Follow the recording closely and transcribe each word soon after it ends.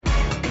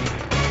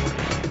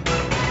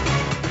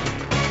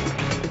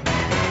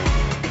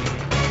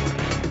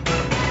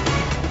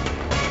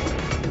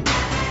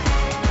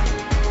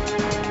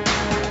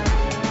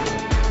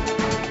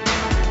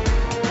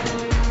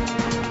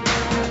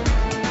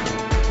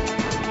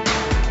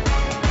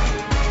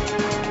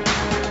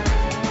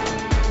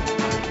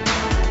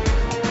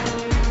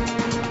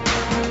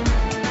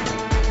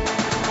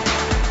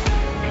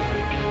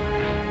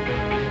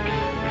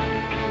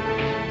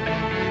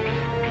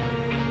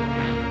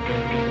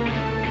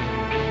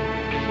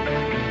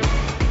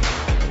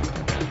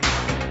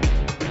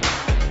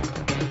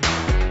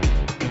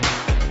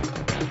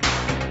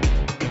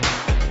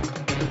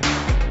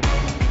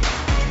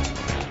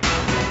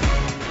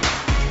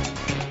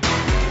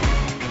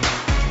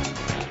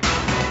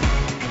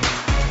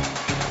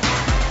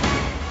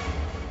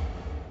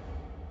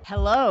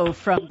Hello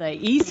from the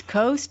East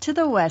Coast to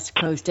the West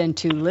Coast and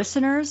to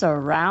listeners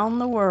around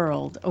the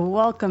world.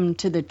 Welcome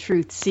to the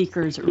Truth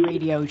Seekers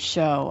Radio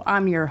Show.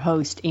 I'm your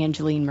host,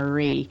 Angeline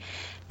Marie.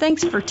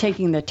 Thanks for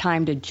taking the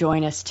time to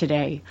join us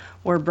today.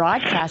 We're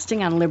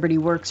broadcasting on Liberty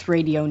Works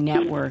Radio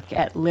Network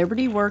at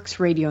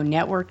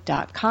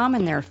libertyworksradionetwork.com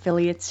and their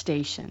affiliate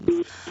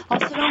stations.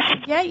 Also,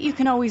 don't forget, you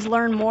can always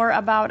learn more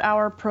about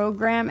our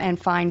program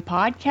and find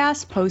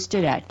podcasts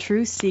posted at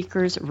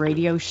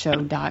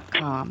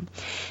truthseekersradioshow.com.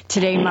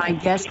 Today, my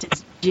guest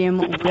is Jim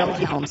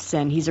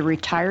Wilhelmsen. He's a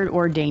retired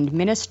ordained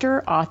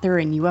minister, author,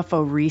 and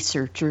UFO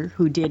researcher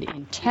who did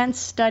intense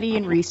study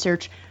and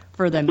research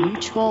for the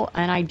Mutual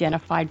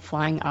Unidentified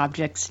Flying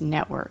Objects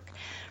Network.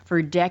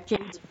 For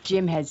decades,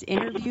 Jim has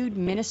interviewed,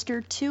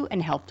 ministered to,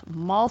 and helped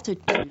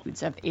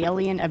multitudes of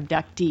alien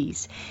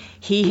abductees.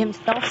 He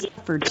himself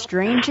suffered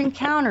strange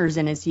encounters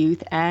in his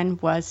youth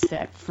and was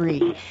set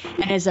free.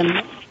 And as a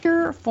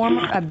minister,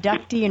 former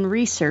abductee, and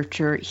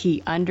researcher,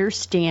 he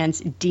understands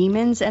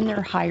demons and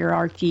their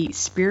hierarchy,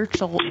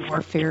 spiritual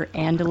warfare,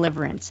 and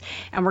deliverance.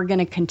 And we're going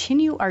to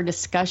continue our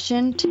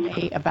discussion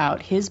today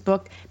about his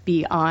book,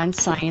 Beyond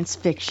Science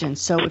Fiction.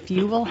 So if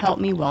you will help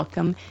me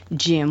welcome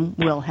Jim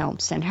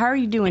Wilhelmsen. How are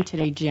you doing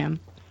today, Jim?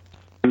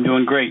 I'm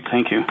doing great,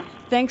 thank you.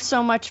 Thanks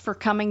so much for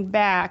coming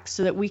back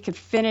so that we could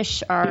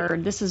finish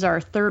this is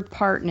our third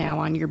part now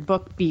on your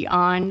book,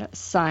 Beyond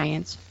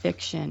Science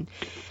Fiction.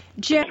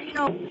 Jim,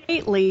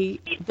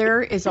 lately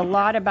there is a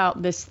lot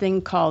about this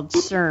thing called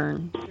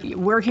CERN.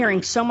 We're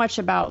hearing so much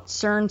about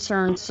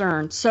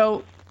CERN.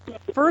 So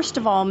first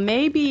of all,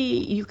 maybe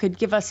you could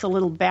give us a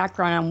little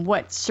background on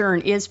what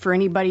CERN is for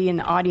anybody in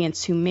the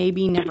audience who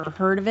maybe never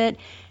heard of it.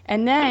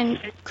 And then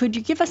could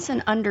you give us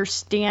an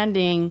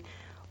understanding,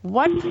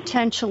 what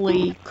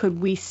potentially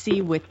could we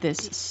see with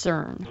this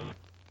CERN?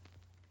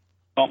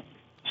 Well,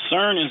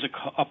 CERN is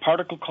a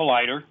particle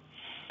collider.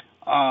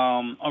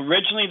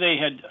 Originally, they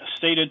had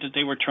stated that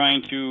they were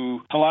trying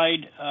to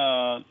collide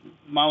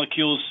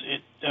molecules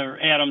or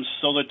atoms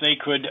so that they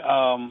could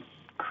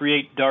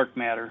create dark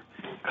matter,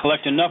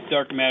 collect enough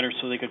dark matter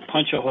so they could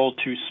punch a hole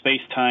to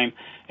space-time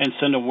and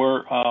send a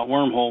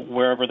wormhole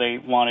wherever they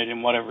wanted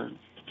in whatever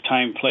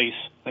time, place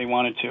they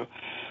wanted to.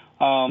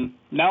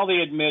 Now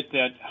they admit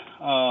that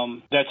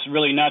that's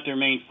really not their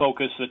main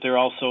focus, that they're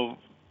also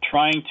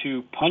trying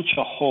to punch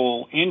a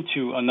hole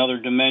into another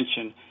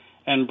dimension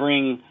and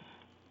bring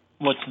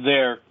what's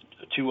there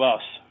to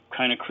us,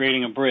 kind of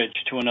creating a bridge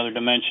to another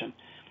dimension.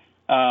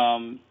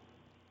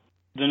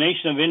 The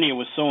nation of India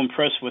was so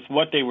impressed with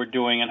what they were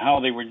doing and how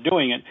they were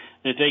doing it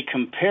that they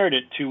compared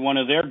it to one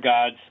of their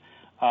gods,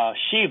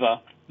 Shiva,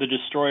 the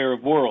destroyer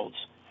of worlds.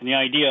 And the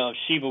idea of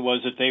Shiva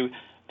was that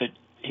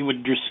he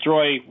would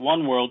destroy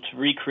one world to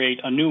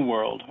recreate a new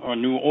world or a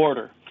new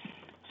order.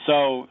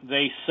 So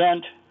they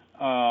sent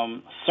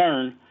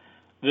CERN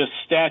this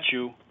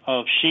statue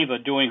of Shiva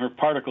doing her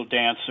particle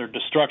dance or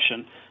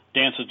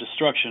dance of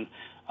destruction,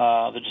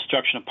 the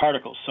destruction of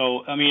particles.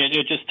 So, I mean,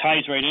 it just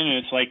ties right in, and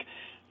it's like,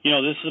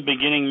 this is the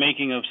beginning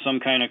making of some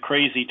kind of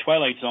crazy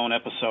Twilight Zone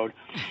episode.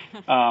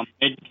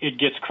 It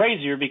gets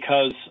crazier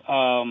because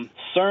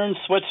CERN,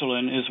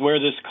 Switzerland, is where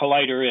this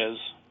collider is.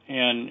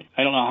 And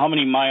I don't know how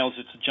many miles.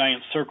 It's a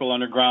giant circle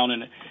underground,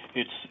 and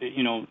it's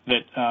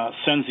that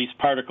sends these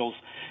particles.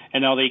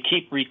 And now they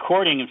keep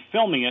recording and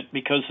filming it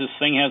because this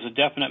thing has a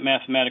definite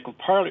mathematical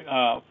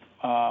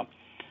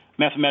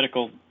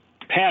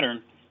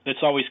pattern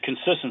that's always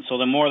consistent. So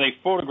the more they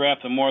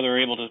photograph, the more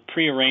they're able to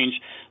prearrange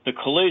the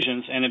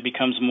collisions, and it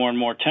becomes more and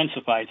more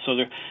intensified. So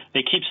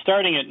they keep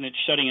starting it and it's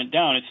shutting it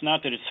down. It's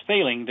not that it's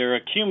failing. They're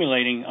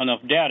accumulating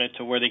enough data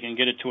to where they can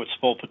get it to its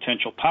full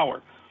potential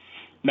power.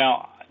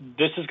 Now,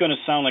 this is going to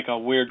sound like a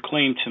weird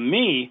claim to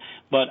me,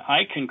 but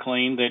I can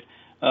claim that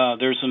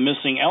there's a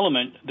missing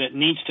element that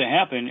needs to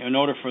happen in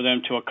order for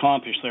them to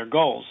accomplish their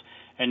goals,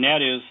 and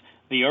that is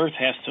the Earth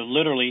has to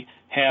literally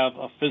have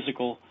a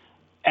physical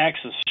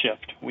axis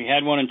shift. We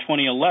had one in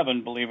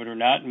 2011, believe it or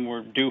not, and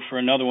we're due for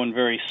another one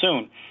very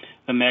soon.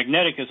 The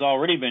magnetic has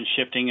already been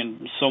shifting,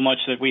 and so much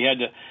that we had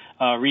to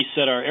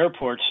reset our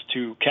airports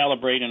to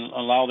calibrate and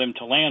allow them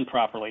to land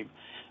properly.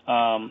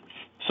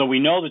 So we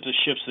know that the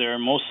shift's there.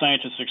 Most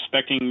scientists are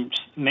expecting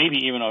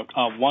maybe even a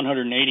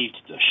 180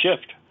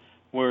 shift,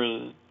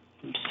 where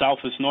south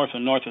is north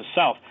and north is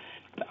south.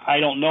 I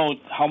don't know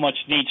how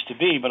much needs to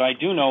be, but I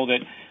do know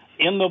that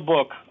in the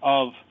book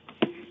of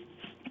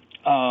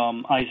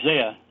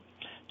Isaiah,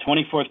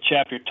 24th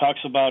chapter, it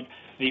talks about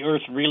the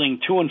earth reeling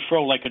to and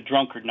fro like a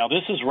drunkard. Now,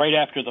 this is right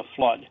after the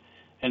flood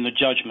and the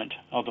judgment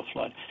of the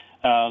flood.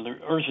 The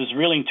earth is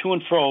reeling to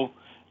and fro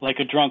like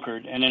a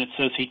drunkard, and then it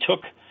says he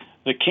took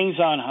the kings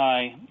on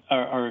high,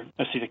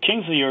 the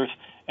kings of the earth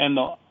and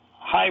the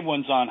high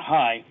ones on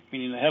high,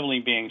 meaning the heavenly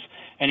beings,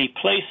 and he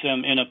placed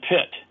them in a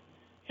pit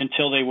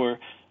until they were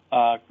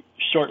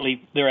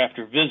shortly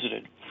thereafter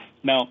visited.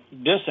 Now,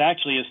 this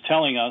actually is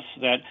telling us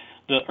that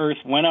the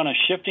earth went on a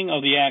shifting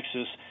of the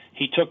axis.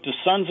 He took the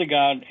sons of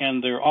God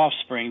and their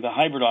offspring, the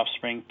hybrid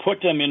offspring,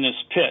 put them in this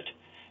pit,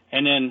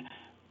 and then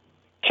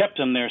kept kept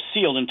them there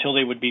sealed until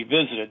they would be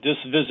visited. This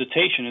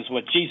visitation is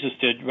what Jesus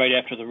did right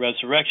after the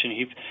resurrection.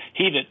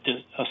 He that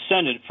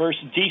ascended first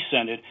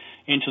descended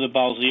into the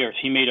bowels of the earth.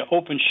 He made an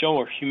open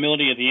show of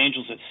humility of the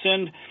angels that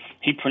sinned.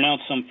 He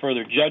pronounced some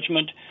further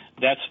judgment.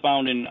 That's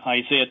found in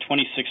Isaiah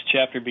 26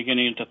 chapter,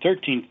 beginning at the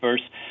 13th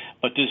verse.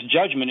 But this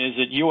judgment is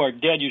that you are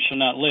dead, you shall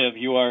not live.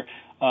 You are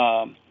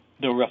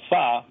the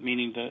Rapha,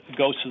 meaning the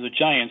ghosts of the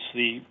giants,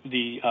 the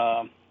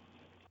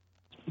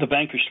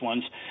vanquished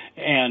ones,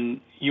 and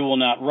you will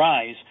not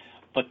rise.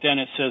 But then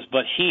it says,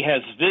 but he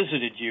has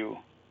visited you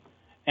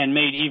and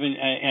made even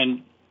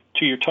and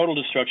to your total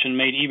destruction,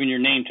 made even your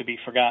name to be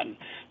forgotten.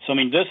 So I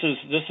mean, this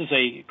is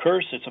a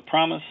curse. It's a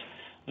promise.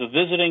 The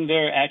visiting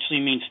there actually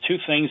means two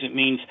things. It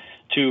means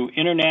to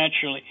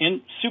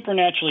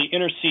supernaturally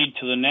intercede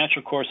to the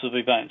natural course of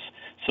events.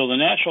 So the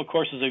natural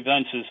course of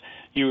events is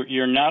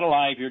you're not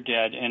alive, you're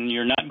dead, and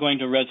you're not going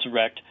to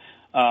resurrect.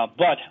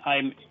 But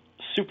I'm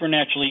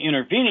supernaturally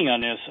intervening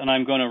on this, and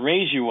I'm going to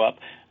raise you up.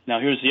 Now,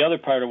 here's the other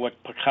part of what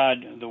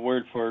pakad, the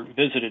word for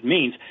visited,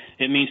 means.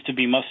 It means to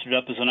be mustered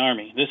up as an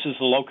army. This is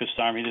the locust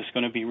army that's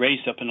going to be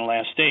raised up in the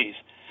last days.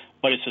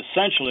 But it's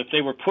essential. If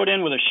they were put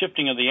in with a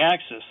shifting of the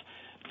axis,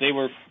 they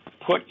were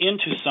put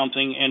into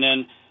something, and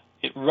then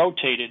it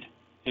rotated.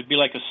 It'd be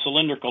like a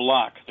cylindrical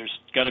lock. There's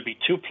got to be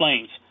two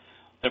planes.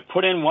 They're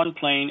put in one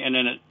plane, and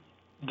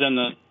then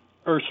the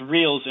earth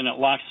reels, and it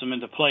locks them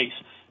into place.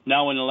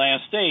 Now, in the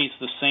last days,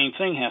 the same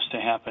thing has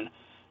to happen.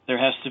 There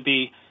has to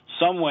be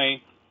some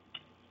way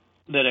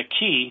that a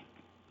key,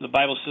 the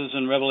Bible says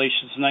in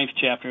Revelation's 9th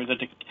chapter, that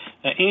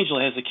the angel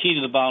has a key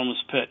to the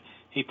bottomless pit.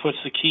 He puts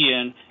the key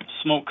in,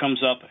 smoke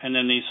comes up, and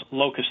then these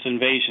locust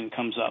invasion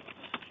comes up.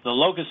 The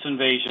locust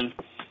invasion,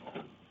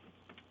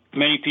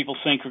 many people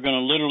think are going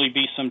to literally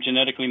be some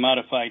genetically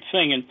modified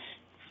thing, and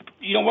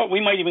you know what? We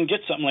might even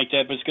get something like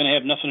that, but it's going to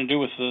have nothing to do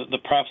with the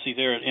prophecy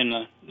there in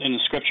the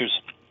scriptures.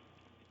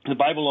 The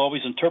Bible will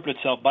always interpret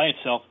itself by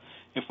itself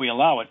if we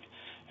allow it.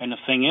 And the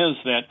thing is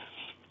that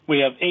we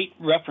have 8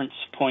 reference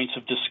points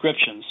of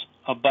descriptions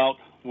about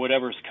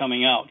whatever's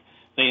coming out.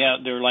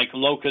 They're like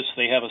locusts.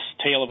 They have a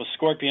tail of a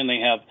scorpion. They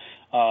have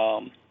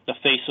the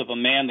face of a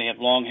man. They have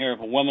long hair of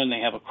a woman.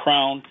 They have a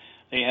crown.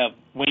 They have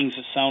wings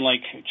that sound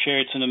like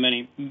chariots in the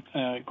many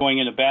going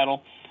into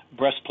battle.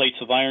 Breastplates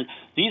of iron.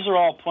 These are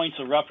all points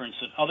of reference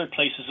that other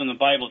places in the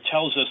Bible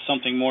tells us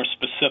something more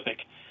specific.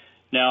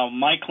 Now,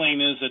 my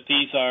claim is that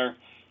these are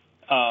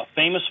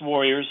famous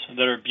warriors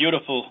that are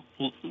beautiful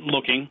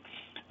looking.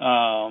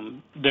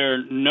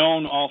 They're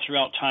known all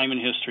throughout time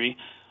and history.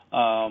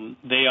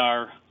 They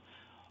are,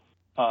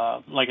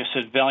 like I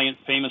said, valiant,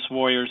 famous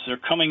warriors. They're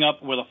coming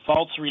up with a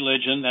false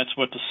religion. That's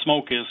what the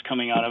smoke is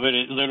coming out of it.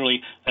 It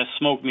literally, that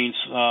smoke means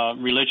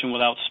religion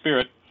without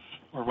spirit,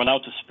 or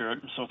without the spirit,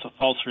 so it's a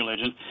false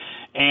religion.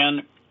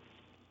 And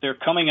they're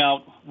coming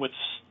out with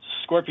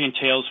scorpion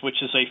tails,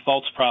 which is a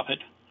false prophet.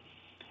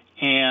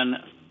 And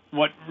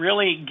what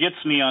really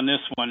gets me on this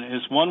one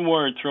is one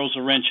word throws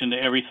a wrench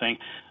into everything,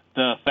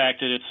 the fact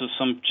that it's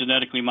some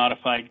genetically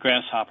modified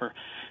grasshopper.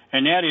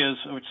 And that is,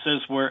 it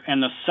says,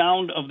 and the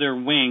sound of their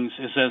wings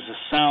is as the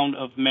sound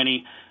of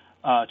many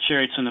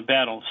chariots in the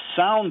battle.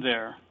 Sound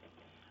there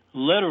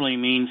literally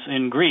means,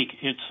 in Greek,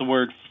 it's the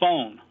word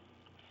phone.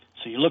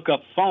 So you look up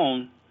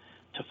phone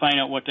to find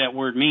out what that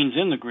word means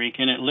in the Greek,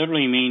 and it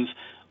literally means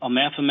a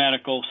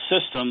mathematical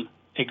system,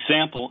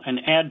 example, an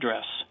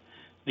address.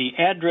 The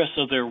address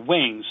of their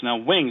wings. Now,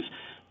 wings,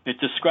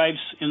 it describes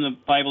in the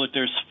Bible that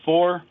there's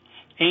 4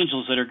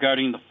 angels that are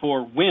guarding the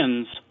 4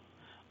 winds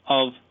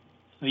of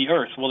the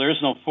earth. Well, there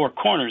is no 4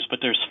 corners, but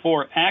there's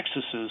 4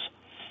 axes,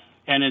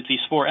 and these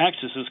 4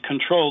 axes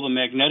control the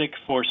magnetic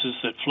forces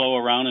that flow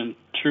around and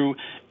through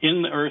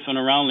in the earth and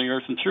around the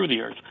earth and through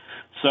the earth.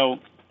 So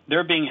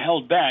they're being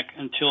held back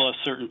until a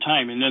certain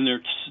time, and then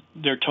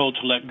they're told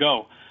to let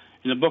go.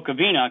 In the book of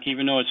Enoch,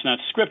 even though it's not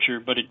scripture,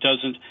 but it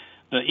doesn't,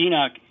 the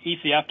Enoch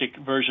Ethiopic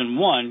version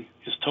 1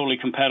 is totally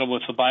compatible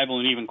with the Bible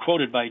and even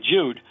quoted by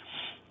Jude.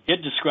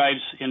 It describes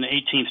in the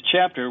 18th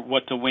chapter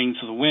what the wings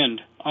of the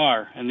wind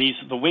are, and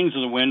the wings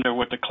of the wind are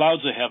what the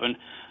clouds of heaven,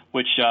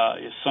 which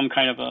is some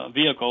kind of a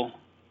vehicle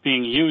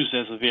being used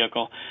as a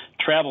vehicle,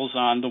 travels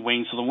on the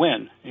wings of the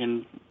wind.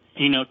 In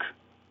Enoch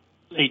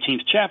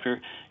 18th chapter,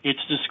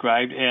 it's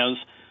described as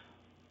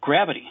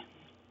gravity.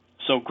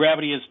 So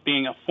gravity is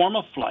being a form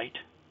of flight,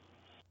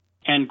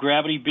 and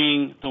gravity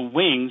being the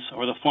wings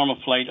or the form of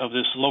flight of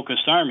this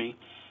locust army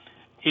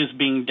is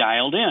being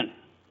dialed in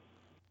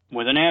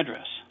with an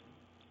address.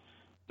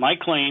 My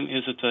claim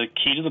is that the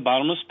key to the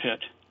bottomless pit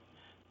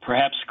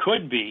perhaps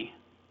could be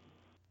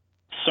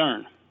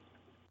CERN.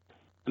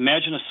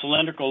 Imagine a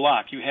cylindrical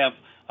lock. You have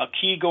a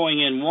key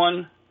going in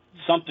one,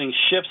 something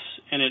shifts,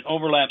 and it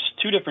overlaps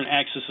 2 different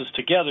axes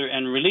together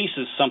and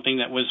releases something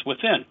that was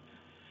within.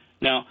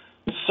 Now,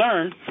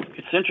 CERN,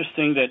 it's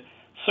interesting that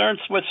CERN,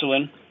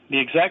 Switzerland, the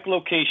exact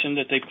location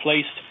that they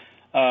placed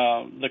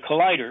the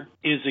collider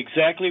is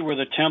exactly where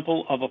the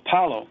temple of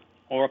Apollo,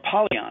 or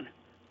Apollyon,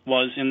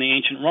 was in the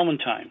ancient Roman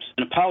times.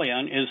 And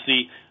Apollyon is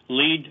the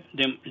lead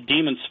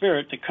demon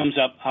spirit that comes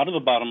up out of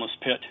the bottomless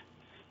pit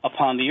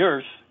upon the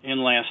earth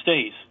in last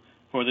days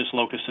for this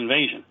locust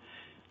invasion.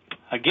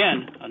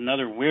 Again,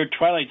 another weird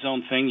Twilight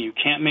Zone thing. You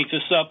can't make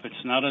this up.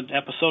 It's not an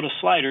episode of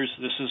Sliders.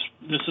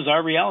 This is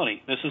our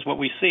reality. This is what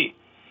we see.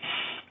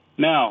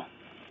 Now,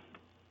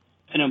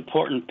 an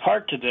important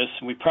part to this,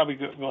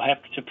 we'll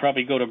have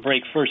to go to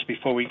break first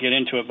before we get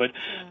into it, but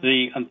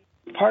the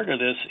part of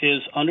this is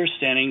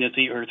understanding that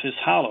the earth is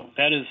hollow.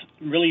 That is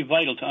really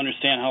vital to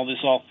understand how this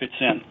all fits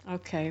in.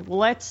 Okay,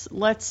 well,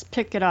 let's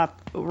pick it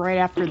up right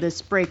after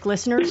this break.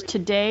 Listeners,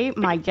 today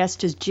my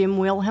guest is Jim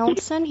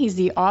Wilhelmsen. He's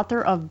the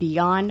author of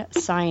Beyond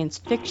Science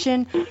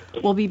Fiction.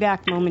 We'll be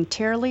back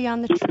momentarily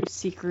on the Truth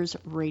Seekers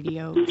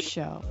radio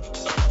show.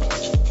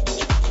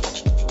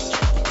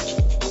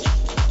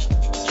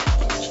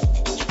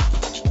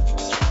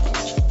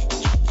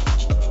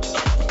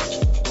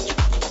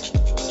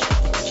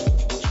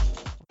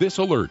 This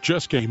alert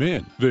just came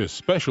in. This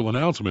special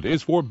announcement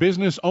is for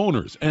business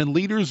owners and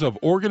leaders of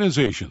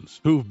organizations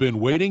who've been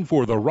waiting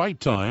for the right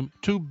time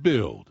to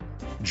build.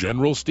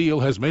 General Steel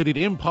has made it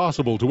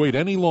impossible to wait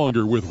any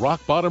longer with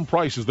rock-bottom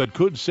prices that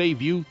could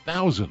save you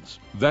thousands.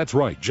 That's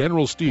right,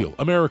 General Steel,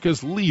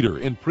 America's leader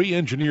in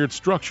pre-engineered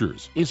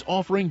structures, is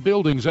offering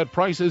buildings at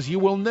prices you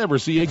will never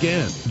see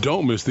again.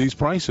 Don't miss these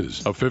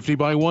prices. A 50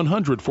 by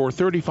 100 for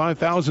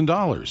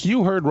 $35,000.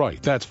 You heard right.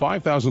 That's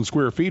 5,000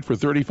 square feet for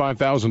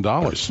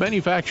 $35,000.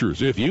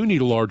 Manufacturers, if you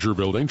need a larger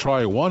building,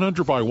 try a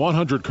 100 by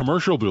 100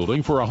 commercial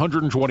building for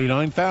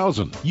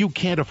 $129,000. You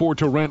can't afford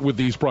to rent with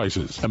these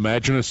prices.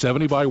 Imagine a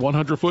 70 by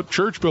 100-foot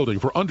church building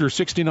for under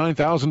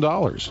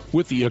 $69,000.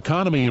 With the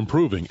economy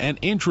improving and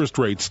interest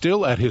rates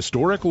still at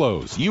historic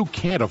lows, you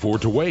can't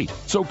afford to wait.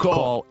 So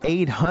call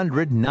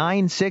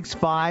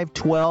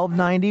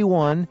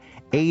 800-965-1291.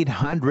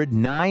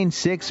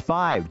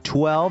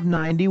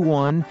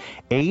 800-965-1291.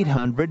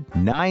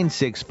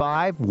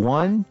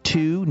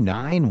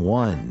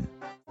 800-965-1291.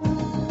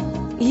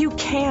 You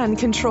can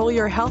control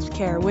your health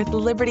care with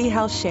Liberty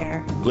Health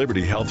Share.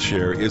 Liberty Health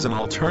Share is an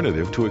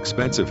alternative to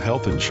expensive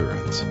health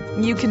insurance.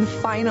 You can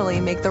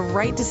finally make the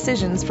right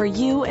decisions for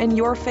you and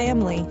your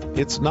family.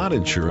 It's not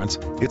insurance,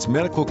 it's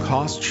medical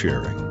cost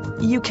sharing.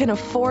 You can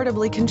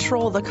affordably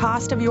control the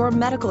cost of your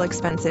medical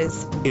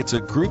expenses. It's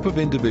a group of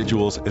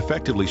individuals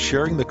effectively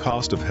sharing the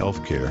cost of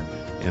health care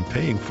and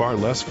paying far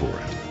less for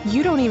it.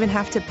 You don't even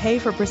have to pay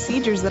for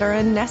procedures that are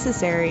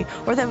unnecessary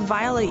or that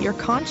violate your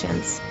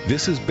conscience.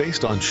 This is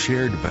based on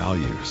shared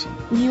values.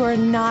 You are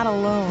not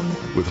alone.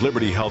 With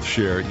Liberty Health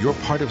Share, you're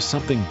part of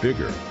something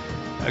bigger,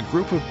 a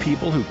group of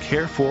people who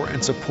care for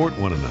and support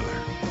one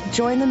another.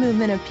 Join the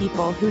movement of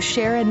people who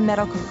share in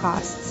medical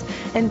costs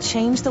and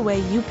change the way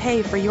you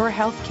pay for your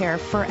health care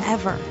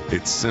forever.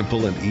 It's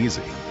simple and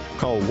easy.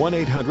 Call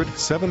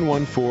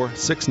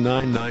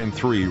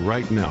 1-800-714-6993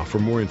 right now for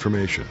more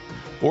information.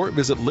 Or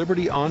visit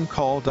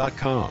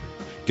libertyoncall.com.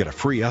 Get a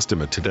free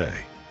estimate today.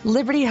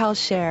 Liberty Health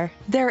Share.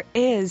 There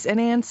is an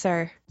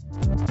answer.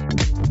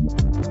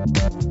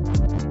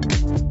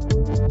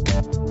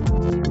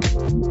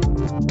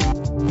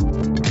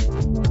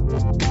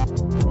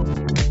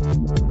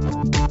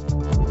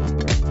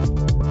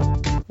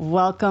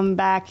 Welcome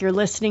back. You're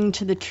listening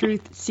to the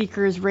Truth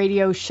Seekers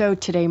radio show.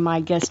 Today, my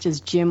guest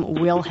is Jim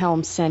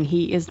Wilhelmsen.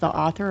 He is the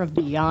author of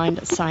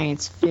Beyond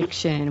Science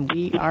Fiction.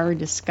 We are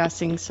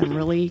discussing some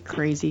really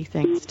crazy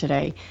things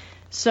today.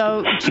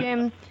 So,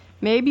 Jim,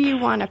 maybe you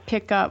want to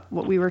pick up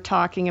what we were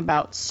talking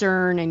about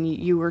CERN, and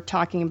you were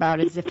talking about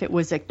as if it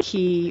was a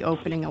key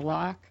opening a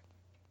lock.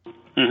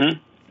 Mm-hmm.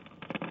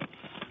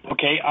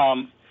 Okay.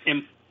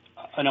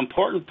 An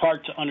important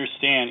part to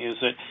understand is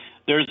that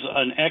there's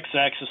an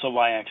x-axis, a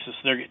y-axis.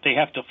 They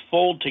have to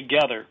fold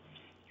together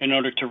in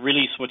order to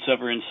release what's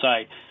ever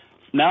inside.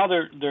 Now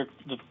the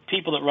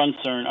people that run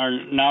CERN are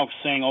now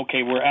saying,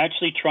 okay, we're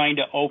actually trying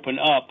to open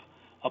up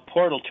a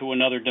portal to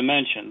another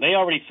dimension. They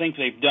already think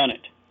they've done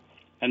it,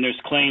 and there's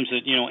claims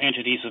that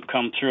entities have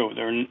come through.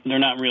 They're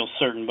not real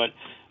certain, but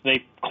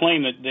they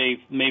claim that they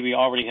maybe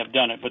already have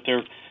done it. But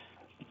they're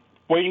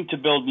waiting to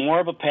build more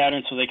of a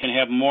pattern so they can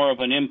have more of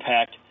an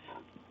impact.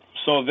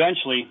 So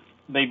eventually,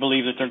 they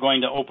believe that they're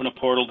going to open a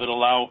portal that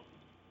allow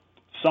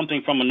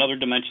something from another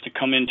dimension to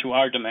come into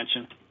our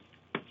dimension.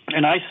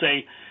 And I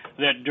say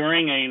that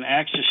during an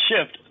axis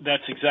shift,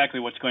 that's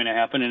exactly what's going to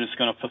happen, and it's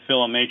going to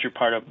fulfill a major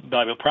part of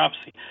Bible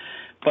prophecy.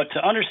 But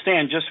to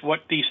understand just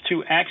what these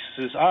two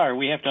axes are,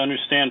 we have to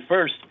understand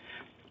first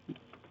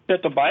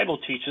that the Bible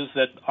teaches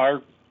that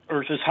our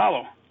earth is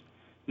hollow.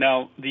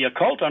 Now, the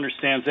occult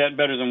understands that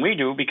better than we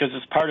do because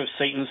it's part of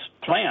Satan's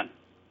plan.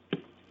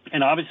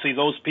 And obviously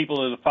those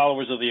people are the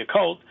followers of the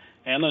occult,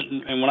 and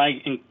when I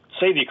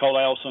say the occult,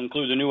 I also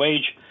include the New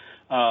Age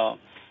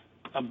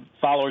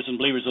followers and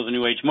believers of the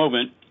New Age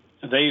movement.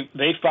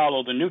 They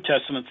follow the New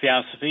Testament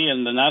theosophy,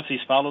 and the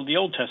Nazis followed the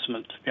Old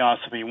Testament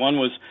theosophy. One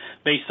was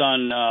based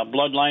on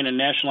bloodline and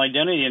national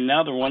identity, and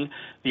now the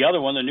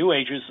other one, the New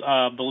Agers,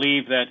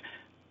 believe that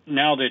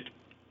now that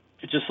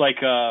just like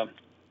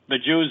the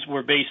Jews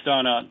were based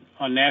on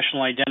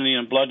national identity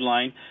and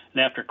bloodline,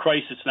 and after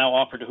Christ it's now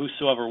offered to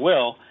whosoever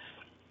will.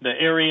 The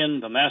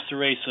Aryan, the master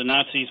race, the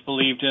Nazis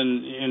believed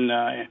in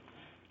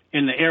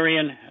in the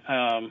Aryan,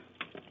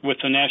 with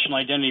the national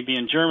identity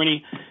being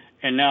Germany,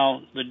 and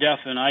now the death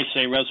and, I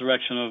say,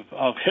 resurrection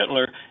of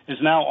Hitler is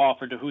now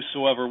offered to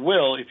whosoever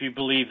will, if you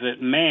believe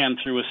that man,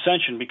 through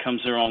ascension,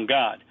 becomes their own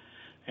God.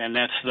 And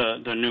that's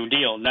the New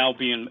Deal, now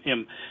being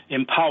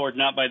empowered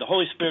not by the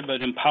Holy Spirit,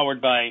 but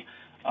empowered by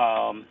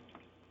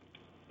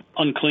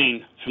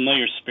unclean,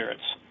 familiar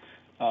spirits,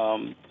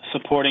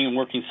 supporting and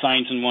working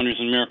signs and wonders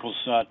and miracles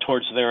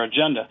towards their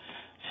agenda.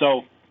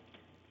 So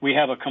we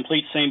have a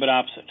complete same but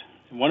opposite.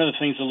 One of the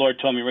things the Lord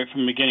told me right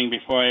from the beginning,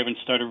 before I even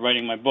started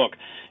writing my book,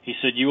 he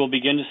said, you will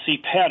begin to see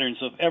patterns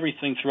of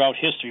everything throughout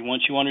history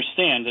once you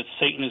understand that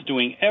Satan is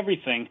doing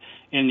everything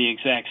in the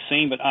exact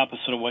same but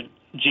opposite of what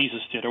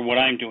Jesus did, or what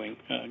I'm doing,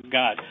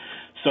 God.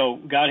 So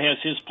God has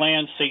his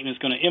plan. Satan is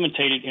going to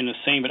imitate it in the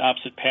same but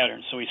opposite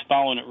pattern. So he's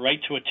following it right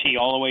to a T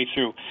all the way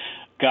through.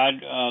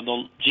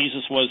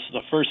 Jesus was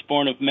the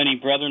firstborn of many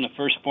brethren, the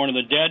firstborn of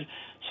the dead.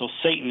 So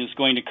Satan is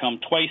going to come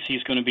twice.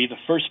 He's going to be the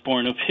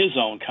firstborn of his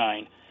own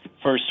kind.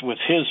 First with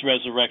his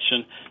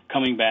resurrection,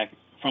 coming back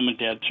from the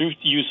dead through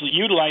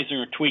utilizing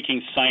or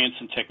tweaking science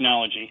and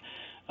technology,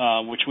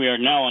 which we are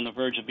now on the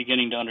verge of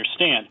beginning to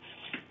understand.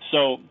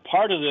 So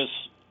part of this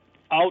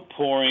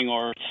outpouring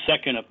or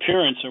second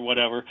appearance or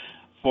whatever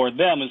for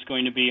them is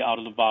going to be out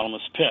of the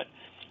bottomless pit.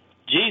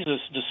 Jesus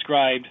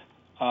described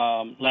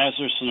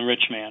Lazarus and the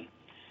rich man.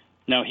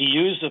 Now, he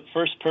used a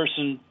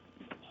first-person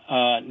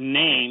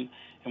name,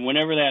 and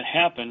whenever that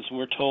happens,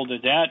 we're told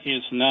that that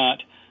is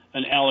not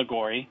an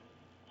allegory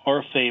or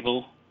a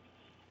fable.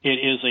 It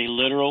is a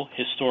literal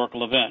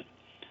historical event.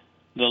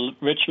 The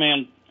rich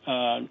man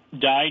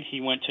died. He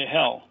went to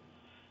hell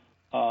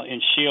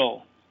in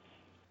Sheol.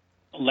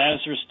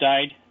 Lazarus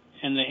died,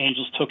 and the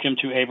angels took him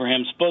to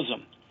Abraham's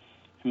bosom.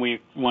 And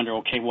we wonder,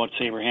 okay, what's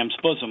Abraham's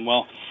bosom?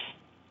 Well,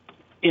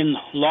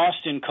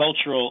 lost in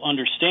cultural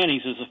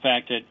understandings is the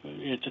fact that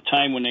at the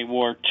time when they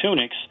wore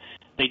tunics,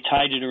 they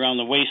tied it around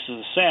the waist of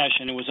the sash,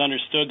 and it was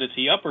understood that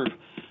the upper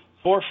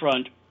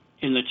forefront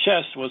in the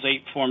chest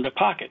formed a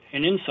pocket,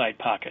 an inside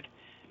pocket.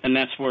 And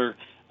that's where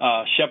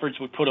shepherds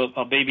would put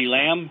a baby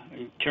lamb,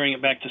 carrying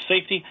it back to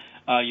safety.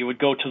 You would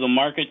go to the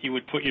market. You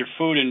would put your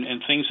food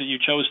and things that you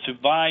chose to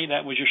buy.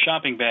 That was your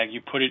shopping bag. You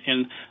put it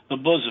in the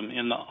bosom,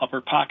 in the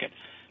upper pocket.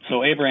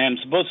 So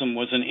Abraham's bosom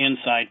was an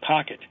inside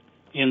pocket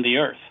in the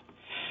earth.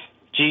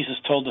 Jesus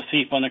told the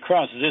thief on the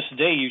cross, this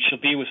day you shall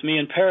be with me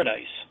in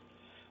paradise.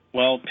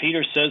 Well,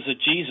 Peter says that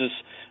Jesus,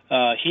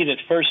 he that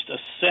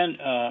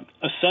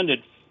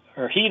ascended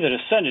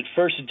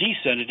first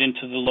descended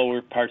into the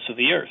lower parts of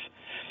the earth.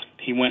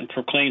 He went and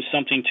proclaimed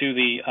something to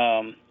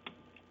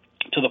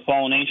the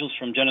fallen angels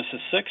from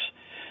Genesis 6.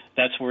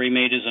 That's where he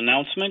made his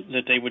announcement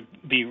that they would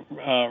be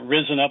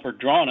risen up or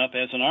drawn up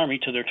as an army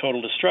to their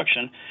total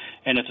destruction.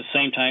 And at the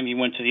same time, he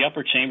went to the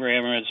upper chamber,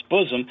 Abraham's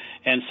bosom,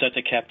 and set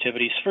the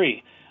captivities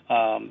free.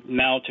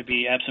 Now to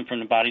be absent from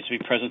the body, to be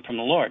present from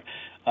the Lord.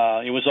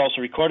 It was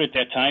also recorded at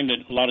that time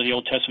that a lot of the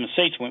Old Testament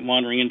saints went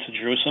wandering into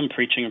Jerusalem,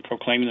 preaching and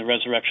proclaiming the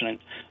resurrection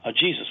of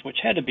Jesus, which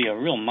had to be a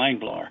real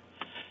mind-blower.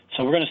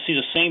 So we're going to see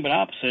the same but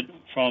opposite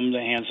from the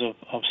hands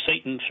of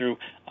Satan through,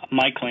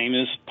 my claim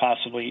is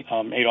possibly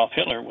Adolf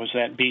Hitler was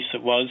that beast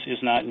that was,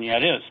 is not, and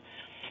yet is.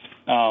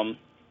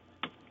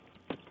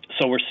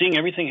 So we're seeing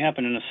everything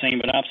happen in the same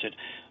but opposite.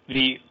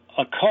 The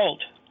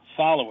occult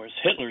followers,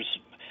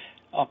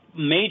 a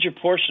major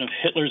portion of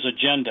Hitler's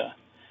agenda,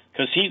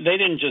 because they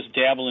didn't just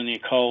dabble in the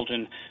occult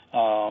and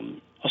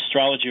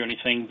astrology or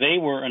anything. They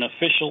were an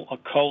official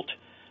occult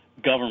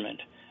government.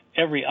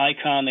 Every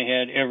icon they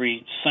had,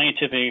 every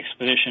scientific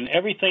expedition,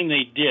 everything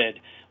they did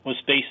was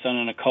based on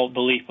an occult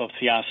belief of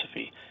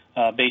theosophy,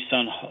 based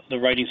on the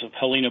writings of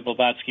Helena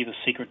Blavatsky, The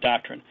Secret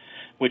Doctrine,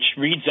 which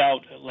reads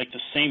out like the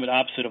same but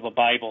opposite of a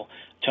Bible,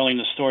 telling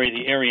the story of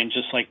the Aryan,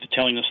 just like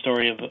telling the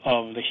story of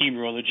the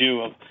Hebrew or the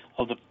Jew,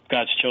 of the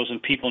God's chosen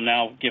people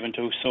now given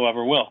to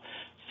whosoever will.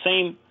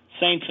 Same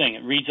thing.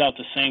 It reads out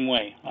the same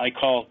way. I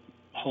call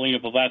Helena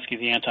Blavatsky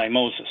the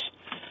anti-Moses.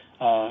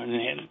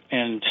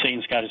 And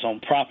Satan's got his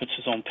own prophets,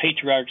 his own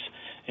patriarchs.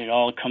 It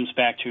all comes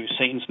back to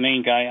Satan's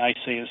main guy, I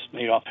say, is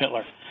Adolf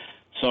Hitler.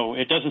 So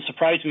it doesn't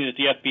surprise me that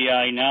the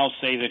FBI now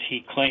say that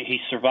he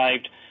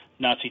survived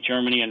Nazi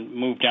Germany and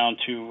moved down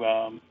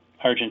to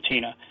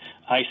Argentina.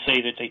 I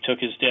say that they took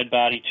his dead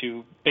body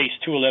to Base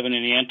 211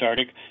 in the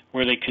Antarctic,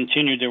 where they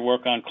continued their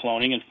work on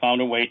cloning and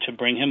found a way to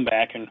bring him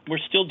back, and we're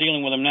still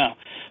dealing with him now.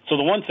 So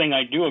the one thing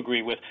I do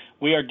agree with,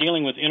 we are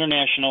dealing with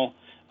international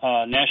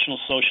national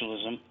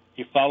socialism.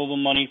 You follow the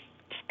money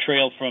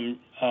trail from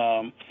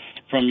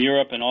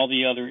Europe and all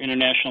the other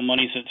international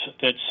monies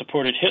that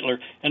supported Hitler,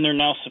 and they're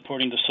now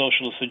supporting the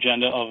socialist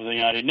agenda of the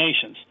United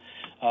Nations,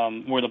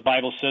 where the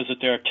Bible says that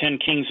there are 10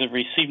 kings that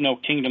receive no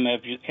kingdom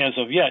as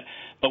of yet,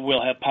 but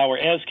will have power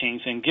as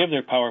kings and give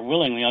their power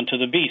willingly unto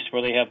the beast,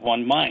 where they have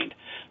one mind.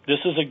 This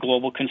is a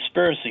global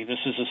conspiracy. This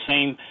is the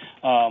same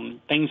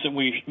things that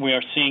we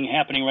are seeing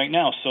happening right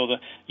now. So the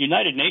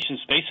United Nations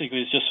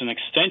basically is just an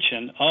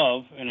extension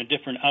of, in a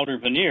different outer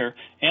veneer,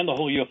 and the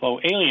whole UFO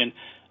alien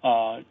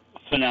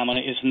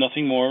phenomena is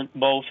nothing more,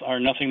 both are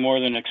nothing more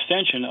than an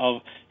extension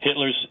of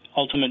Hitler's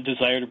ultimate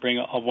desire to bring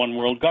a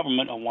one-world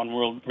government, a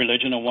one-world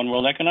religion, a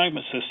one-world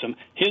economic system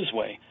his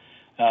way.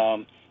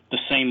 The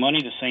same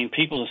money, the same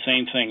people, the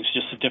same things,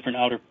 just a different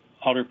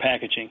outer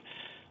packaging.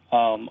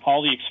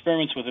 All the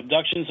experiments with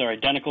abductions are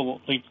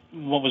identical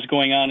what was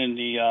going on in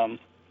the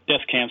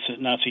death camps at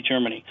Nazi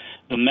Germany.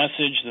 The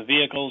message, the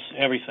vehicles,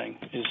 everything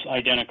is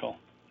identical.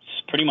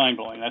 It's pretty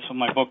mind-blowing. That's what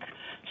my book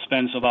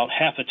spends about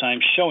half the time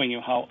showing you,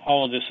 how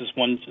all of this is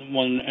one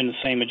and the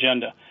same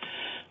agenda.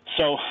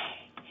 So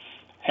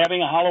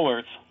having a hollow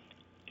earth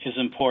is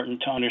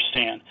important to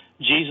understand.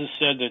 Jesus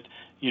said that,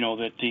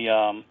 that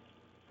the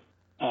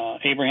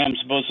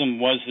Abraham's bosom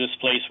was this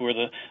place where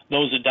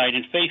those that died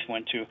in faith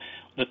went to.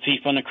 The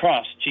thief on the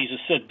cross, Jesus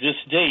said, this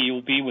day you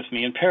will be with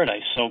me in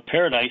paradise. So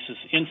paradise is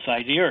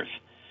inside the earth.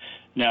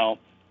 Now,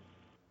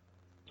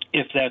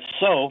 if that's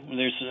so,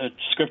 there's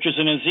scriptures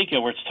in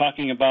Ezekiel where it's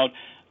talking about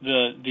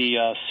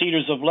the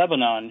cedars of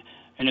Lebanon,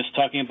 and it's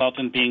talking about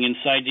them being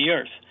inside the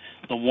earth.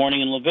 The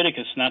warning in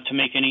Leviticus not to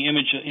make any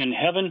image in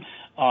heaven,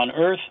 on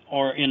earth,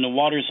 or in the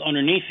waters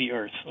underneath the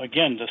earth.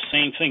 Again, the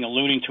same thing,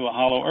 alluding to a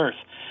hollow earth.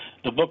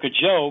 The book of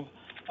Job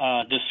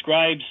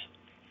describes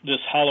this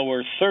hollow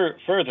earth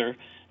further,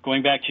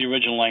 going back to the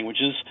original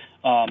languages.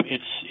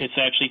 It's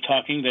actually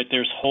talking that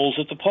there's holes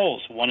at the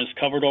poles. One is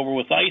covered over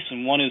with ice,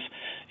 and one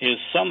is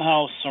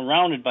somehow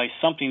surrounded by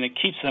something that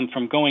keeps them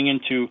from going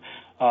into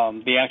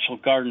the actual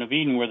Garden of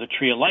Eden where the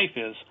tree of life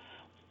is.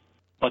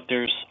 But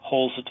there's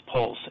holes at the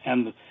poles,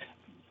 and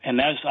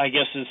that, I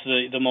guess, is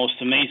the most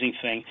amazing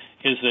thing,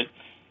 is that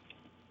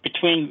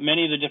between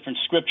many of the different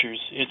scriptures,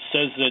 it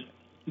says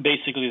that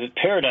basically that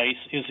paradise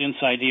is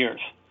inside the earth.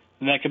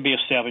 And that can be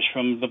established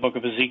from the book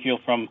of Ezekiel,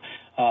 from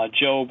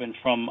Job, and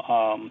from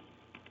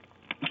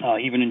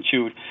even in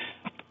Jude.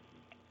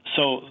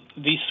 So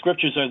these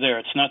scriptures are there.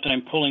 It's not that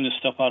I'm pulling this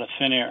stuff out of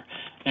thin air.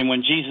 And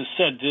when Jesus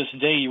said, this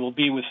day you will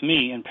be with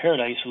me in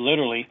paradise,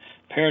 literally,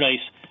 paradise,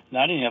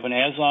 not in heaven,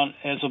 as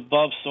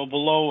above, so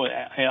below,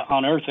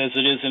 on earth as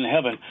it is in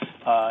heaven.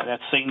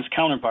 That's Satan's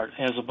counterpart,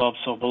 as above,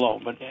 so below.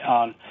 But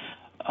on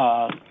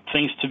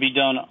things to be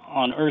done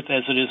on earth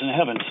as it is in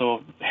heaven.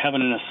 So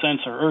heaven, in a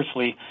sense, or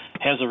earthly,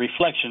 has a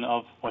reflection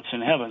of what's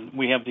in heaven.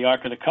 We have the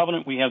Ark of the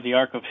Covenant. We have the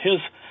Ark of His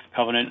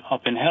Covenant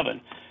up in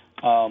heaven.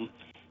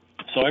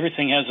 So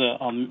everything has a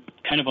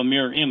kind of a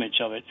mirror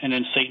image of it. And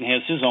then Satan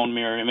has his own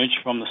mirror image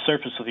from the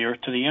surface of the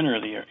earth to the inner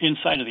of the earth,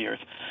 inside of the earth.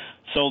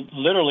 So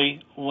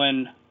literally,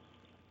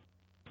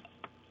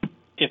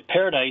 if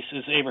paradise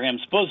is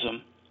Abraham's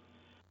bosom,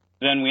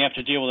 then we have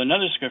to deal with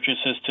another scripture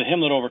that says, to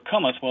him that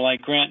overcometh will I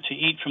grant to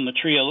eat from the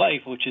tree of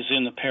life, which is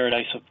in the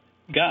paradise of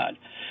God.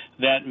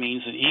 That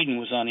means that Eden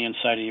was on the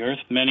inside of the earth.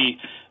 Many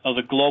of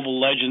the global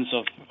legends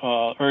of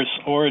Earth's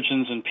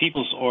origins and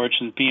people's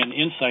origins being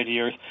inside the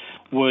earth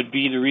would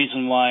be the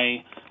reason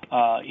why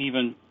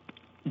even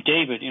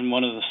David, in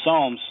one of the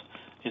Psalms,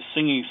 is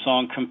singing a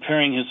song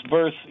comparing his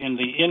birth in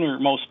the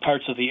innermost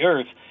parts of the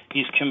earth.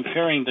 He's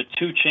comparing the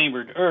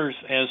two-chambered earth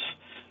as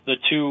the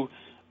two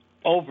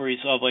ovaries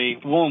of a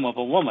womb of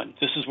a woman.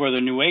 This is where the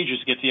New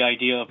Agers get the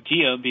idea of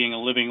Gaia being a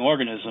living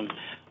organism.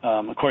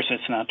 Of course,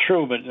 that's not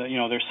true, but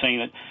they're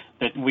saying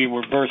that we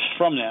were birthed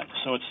from that.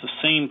 So it's the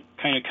same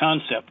kind of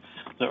concept.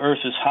 The Earth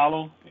is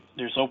hollow.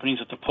 There's openings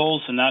at the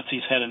poles. The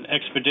Nazis had an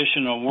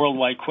expedition, a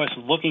worldwide quest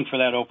looking for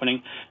that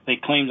opening. They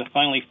claimed to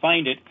finally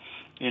find it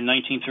in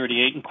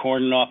 1938 and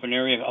cordoned off an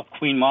area of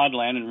Queen Maud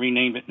Land and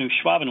renamed it New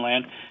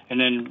Schwabenland. And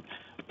then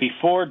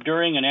before,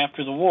 during, and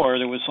after the war,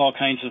 there was all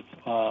kinds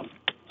of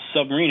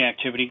submarine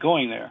activity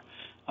going there.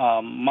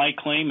 My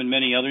claim and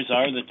many others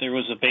are that there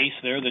was a base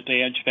there, that they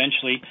had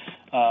eventually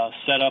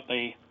set up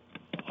a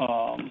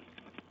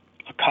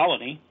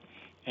colony,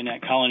 and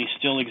that colony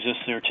still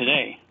exists there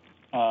today.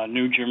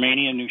 New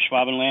Germania, New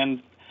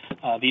Schwabenland,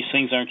 these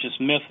things aren't just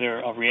myth,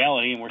 they're a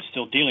reality, and we're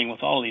still dealing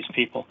with all of these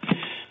people.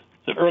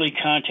 The early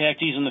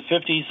contactees in the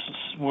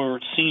 50s were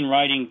seen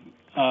riding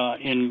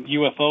in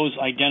UFOs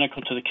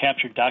identical to the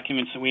captured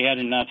documents that we had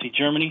in Nazi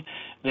Germany.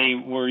 They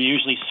were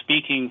usually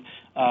speaking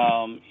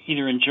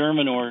either in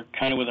German or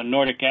kind of with a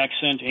Nordic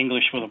accent,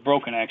 English with a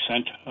broken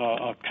accent,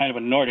 kind of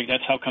a Nordic.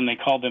 That's how come they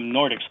called them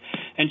Nordics.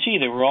 And gee,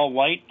 they were all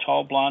white,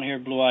 tall,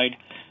 blonde-haired, blue-eyed,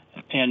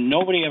 and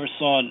nobody ever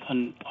saw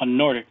a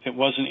Nordic that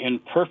wasn't in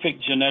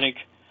perfect genetic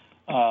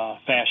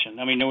fashion.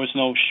 I mean, there was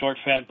no short,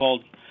 fat,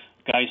 bald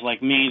guys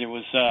like me. There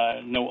was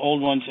no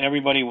old ones.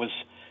 Everybody was,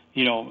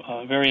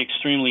 very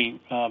extremely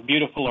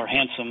beautiful or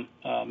handsome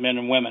men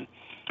and women.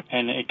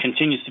 And it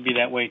continues to be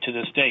that way to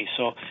this day.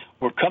 So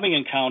we're coming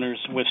encounters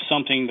with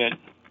something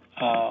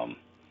that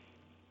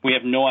we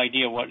have no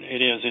idea what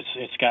it is.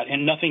 It's got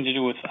nothing to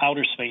do with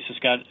outer space. It's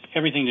got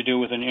everything to do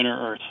with an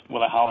inner earth,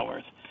 with a hollow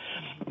earth.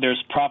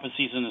 There's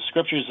prophecies in the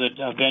scriptures that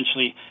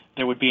eventually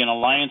there would be an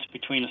alliance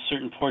between a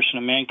certain portion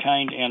of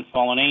mankind and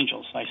fallen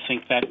angels. I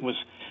think that was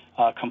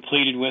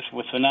completed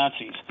with the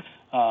Nazis.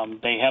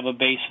 They have a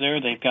base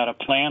there. They've got a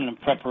plan and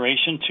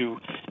preparation to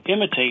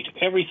imitate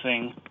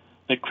everything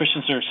that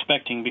Christians are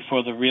expecting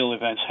before the real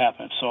events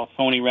happen. So a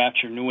phony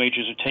rapture, New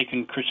Agers are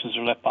taken, Christians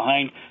are left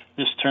behind.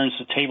 This turns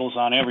the tables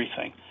on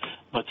everything.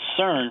 But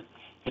CERN,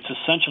 it's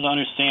essential to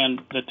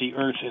understand that the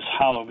Earth is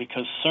hollow,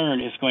 because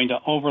CERN is going to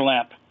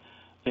overlap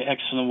the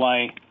X and the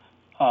Y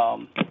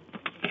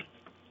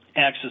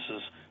axes.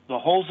 The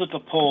holes at the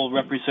pole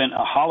represent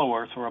a hollow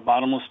Earth, or a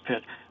bottomless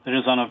pit, that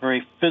is on a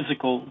very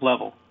physical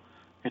level.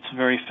 It's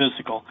very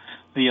physical.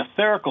 The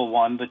etherical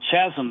one, the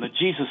chasm that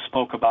Jesus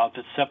spoke about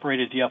that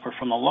separated the upper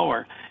from the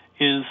lower,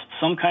 is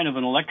some kind of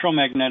an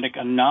electromagnetic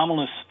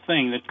anomalous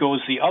thing that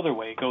goes the other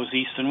way, goes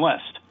east and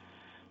west.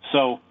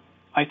 So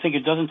I think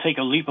it doesn't take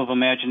a leap of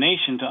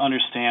imagination to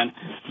understand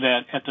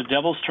that at the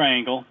Devil's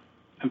Triangle,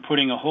 and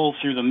putting a hole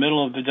through the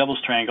middle of the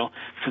Devil's Triangle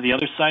to the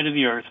other side of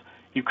the Earth,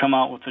 you come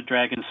out with the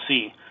Dragon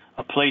Sea,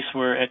 a place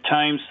where at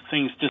times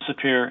things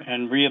disappear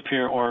and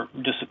reappear, or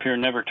disappear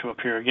never to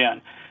appear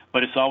again.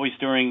 But it's always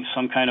during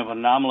some kind of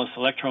anomalous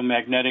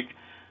electromagnetic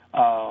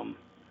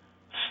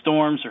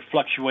storms or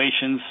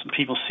fluctuations.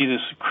 People see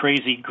this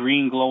crazy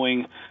green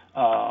glowing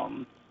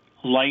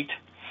light,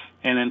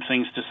 and then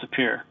things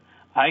disappear.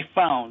 I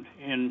found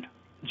in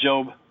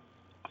Job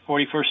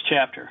 41st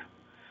chapter,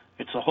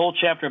 it's a whole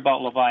chapter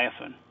about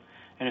Leviathan,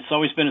 and it's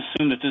always been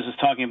assumed that this is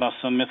talking about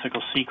some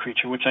mythical sea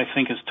creature, which I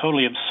think is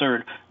totally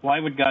absurd. Why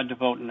would God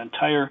devote an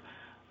entire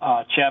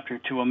chapter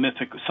to a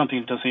mythical, something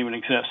that doesn't even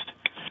exist?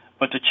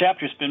 But the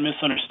chapter's been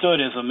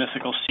misunderstood as a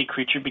mythical sea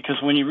creature, because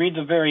when you read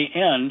the very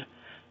end,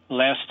 the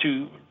last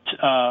two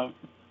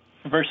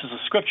verses of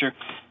Scripture,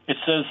 it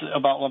says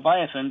about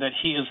Leviathan that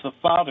he is the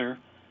father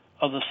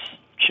of the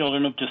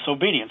children of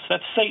disobedience.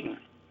 That's Satan.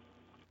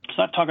 It's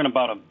not talking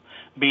about a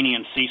Beanie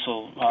and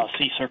Cecil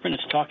sea serpent.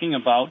 It's talking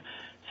about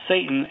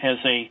Satan as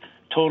a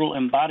total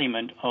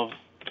embodiment of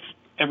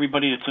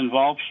everybody that's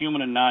involved,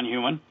 human and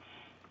non-human,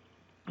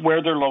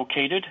 where they're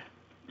located,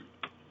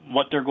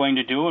 what they're going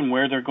to do, and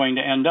where they're going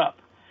to end up.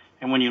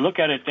 And when you look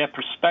at it that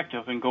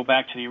perspective and go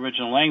back to the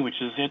original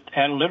languages, it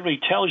literally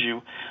tells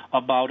you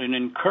about an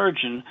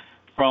incursion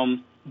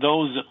from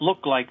those that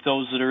look like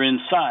those that are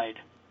inside.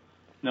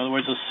 In other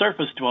words, a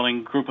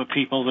surface-dwelling group of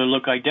people that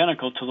look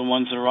identical to the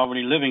ones that are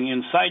already living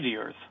inside the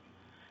earth.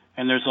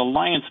 And there's an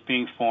alliance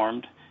being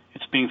formed.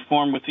 It's being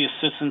formed with the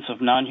assistance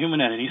of non-human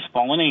entities,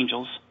 fallen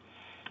angels.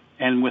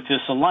 And with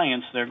this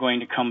alliance, they're going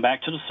to come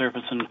back to the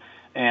surface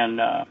and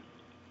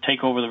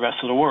take over the rest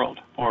of the world,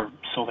 or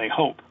so they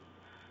hope.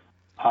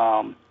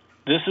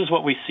 This is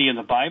what we see in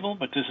the Bible,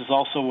 but this is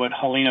also what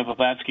Helena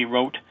Blavatsky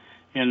wrote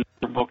in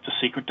her book, The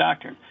Secret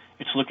Doctrine.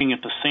 It's looking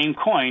at the same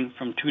coin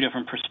from two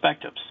different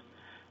perspectives.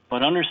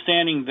 But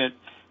understanding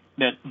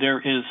that there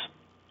is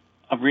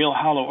a real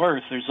hollow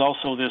earth, there's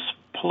also this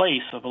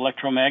place of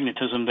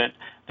electromagnetism that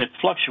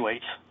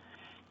fluctuates.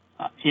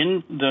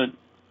 In the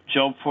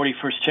Job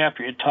 41st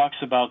chapter, it talks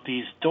about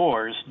these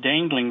doors,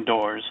 dangling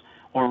doors,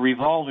 or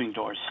revolving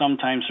doors.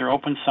 Sometimes they're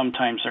open,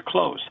 sometimes they're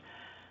closed.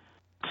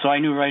 So I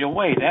knew right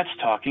away that's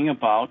talking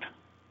about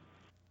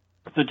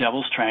the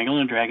Devil's Triangle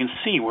and Dragon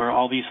Sea, where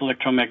all these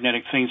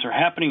electromagnetic things are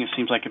happening. It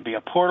seems like it'd be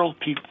a portal,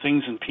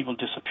 things and people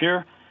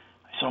disappear.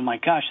 I said, oh my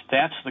gosh,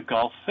 that's the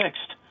Gulf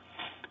fixed.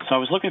 So I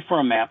was looking for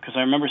a map, because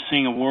I remember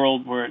seeing a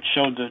world where it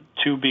showed the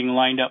two being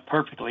lined up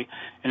perfectly,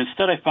 and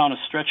instead I found a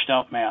stretched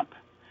out map,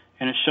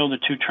 and it showed the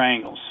two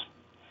triangles,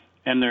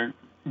 and they're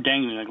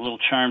dangling like little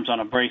charms on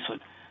a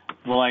bracelet.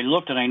 Well, I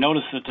looked and I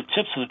noticed that the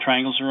tips of the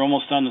triangles are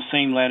almost on the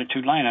same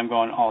latitude line. I'm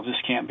going, oh, this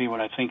can't be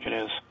what I think it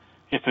is.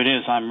 If it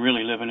is, I'm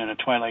really living in a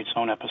Twilight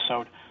Zone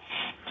episode.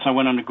 So I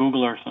went on to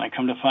Google Earth, and I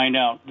come to find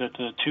out that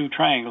the two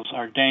triangles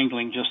are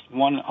dangling just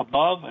one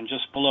above and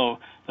just below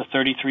the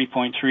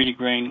 33.3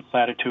 degree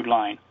latitude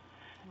line.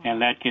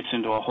 And that gets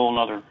into a whole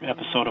other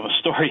episode of a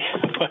story.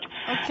 But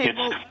okay,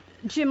 well,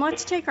 Jim,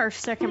 let's take our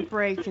second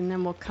break, and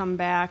then we'll come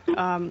back.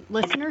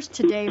 Listeners,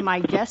 today my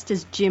guest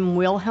is Jim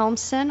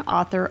Wilhelmsen,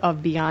 author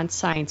of Beyond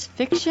Science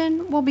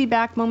Fiction. We'll be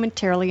back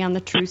momentarily on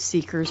the Truth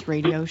Seekers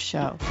radio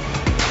show.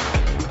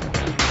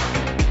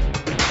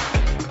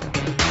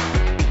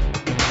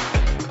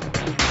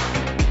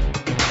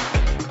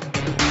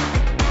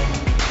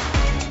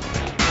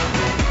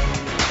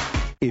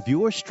 If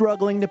you're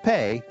struggling to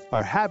pay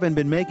or haven't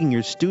been making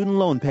your student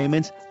loan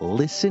payments,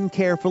 listen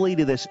carefully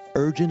to this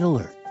urgent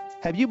alert.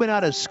 Have you been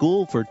out of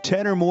school for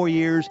 10 or more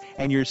years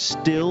and you're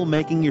still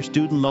making your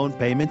student loan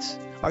payments?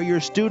 Are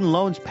your student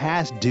loans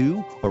past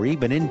due or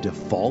even in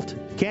default?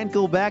 Can't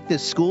go back to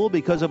school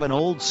because of an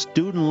old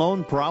student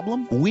loan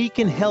problem? We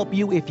can help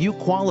you if you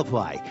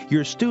qualify.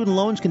 Your student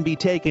loans can be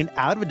taken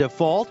out of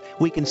default.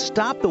 We can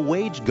stop the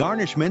wage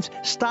garnishments,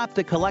 stop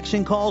the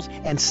collection calls,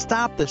 and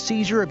stop the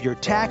seizure of your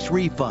tax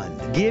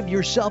refund. Give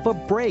yourself a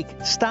break.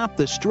 Stop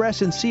the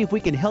stress and see if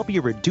we can help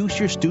you reduce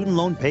your student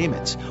loan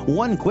payments.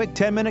 One quick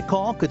 10-minute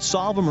call could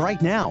solve them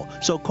right now.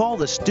 So call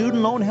the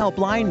Student Loan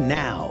Helpline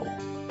now.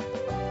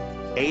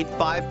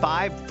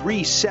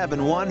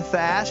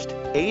 855-371-FAST.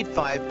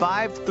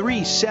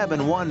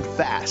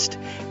 855-371-FAST.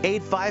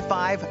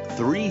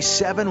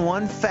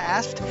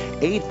 855-371-FAST.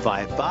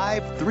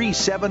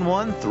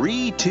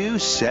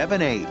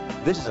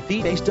 855-371-3278. This is a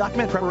fee-based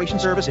document preparation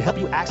service to help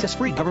you access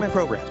free government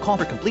programs. Call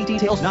for complete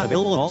details. Not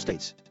available in all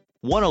states.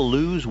 Want to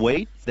lose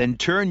weight? Then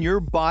turn your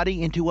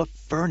body into a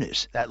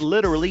furnace that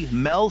literally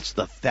melts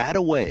the fat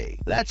away.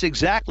 That's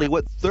exactly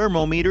what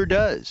Thermometer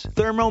does.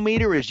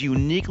 Thermometer is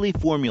uniquely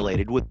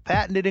formulated with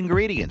patented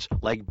ingredients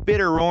like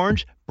bitter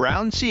orange,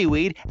 brown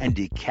seaweed, and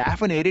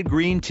decaffeinated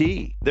green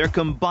tea. Their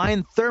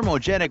combined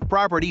thermogenic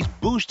properties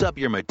boost up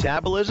your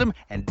metabolism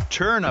and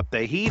turn up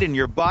the heat in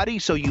your body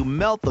so you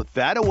melt the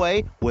fat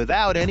away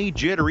without any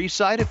jittery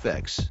side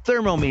effects.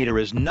 Thermometer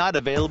is not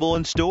available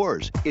in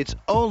stores. It's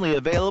only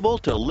available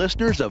to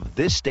listeners of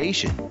this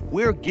station.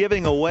 We're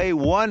giving away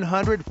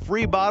 100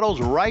 free bottles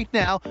right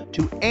now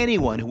to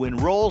anyone who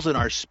enrolls in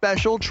our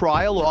special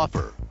trial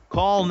offer.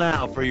 Call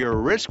now for your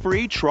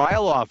risk-free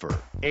trial offer.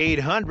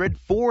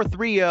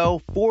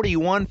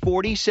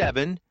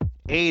 800-430-4147.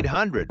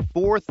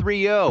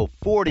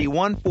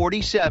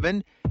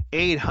 800-430-4147.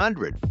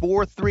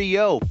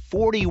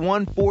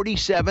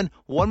 800-430-4147.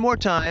 One more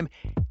time,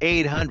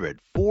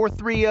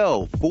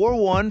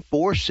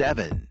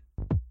 800-430-4147.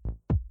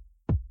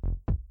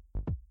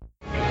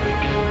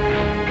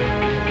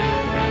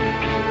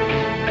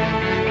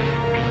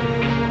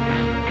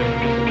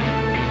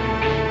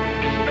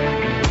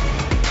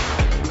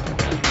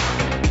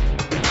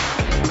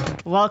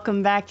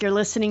 Welcome back. You're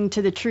listening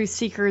to the Truth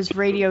Seekers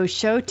radio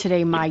show.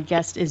 Today, my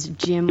guest is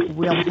Jim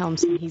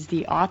Wilhelmsen. He's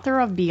the author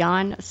of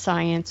Beyond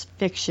Science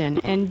Fiction.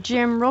 And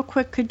Jim, real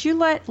quick, could you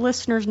let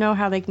listeners know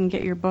how they can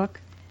get your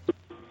book?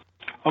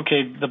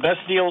 Okay, the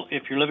best deal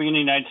if you're living in the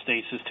United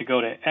States is to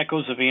go to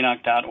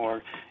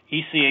echoesofenoch.org,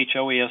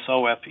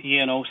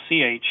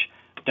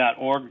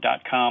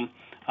 echoesofenoch.org.com.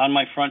 On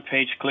my front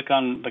page, click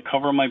on the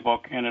cover of my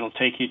book, and it'll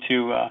take you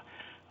to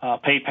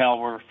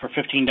PayPal, where for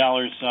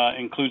 $15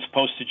 includes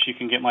postage, you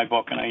can get my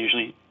book, and I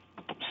usually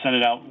send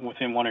it out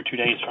within 1 or 2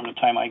 days from the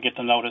time I get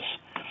the notice.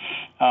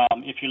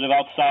 If you live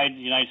outside the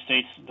United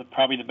States,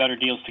 probably the better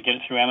deal is to get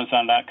it through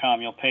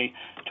Amazon.com. You'll pay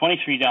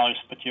 $23,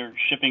 but your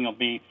shipping will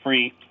be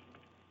free,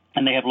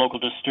 and they have local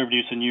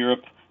distributors in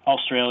Europe,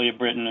 Australia,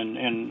 Britain,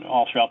 and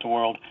all throughout the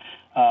world.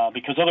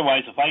 Because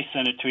otherwise, if I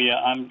send it to you,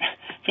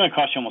 it's going to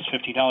cost you almost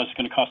 $50. It's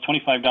going to cost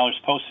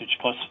 $25 postage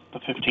plus the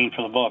 $15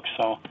 for the book.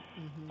 So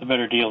the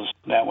better deal is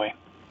that way.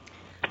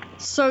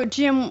 So,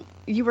 Jim,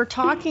 you were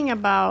talking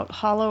about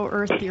hollow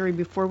earth theory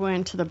before we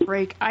went to the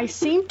break. I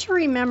seem to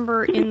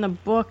remember in the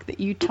book that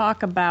you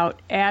talk about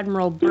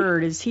Admiral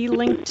Byrd. Is he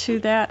linked to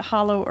that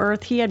hollow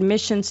earth? He had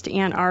missions to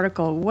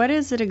Antarctica. What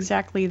is it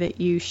exactly that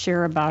you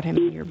share about him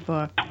in your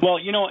book? Well,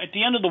 at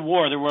the end of the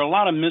war, there were a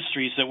lot of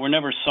mysteries that were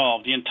never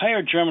solved. The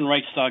entire German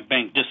Reichstag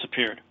Bank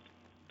disappeared.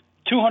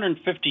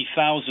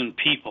 250,000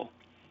 people,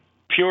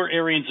 pure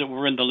Aryans that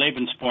were in the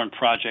Lebensborn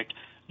project,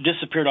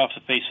 disappeared off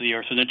the face of the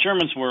earth. And the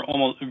Germans were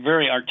almost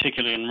very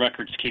articulate in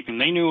records keeping.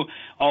 They knew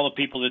all the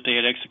people that they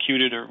had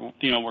executed or,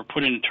 were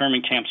put in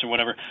internment camps or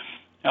whatever.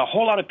 A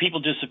whole lot of people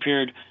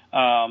disappeared.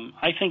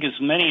 I think as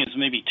many as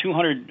maybe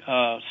 200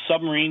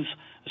 submarines,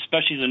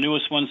 especially the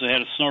newest ones that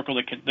had a snorkel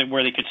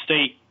where they could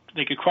stay,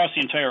 they could cross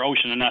the entire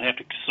ocean and not have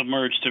to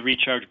submerge to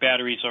recharge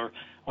batteries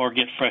or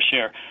get fresh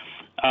air.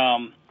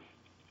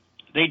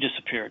 They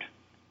disappeared.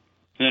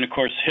 And then, of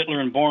course,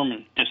 Hitler and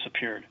Bormann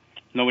disappeared.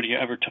 Nobody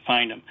ever to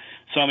find them.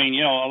 So,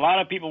 a lot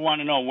of people want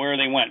to know where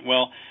they went.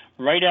 Well,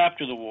 right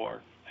after the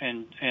war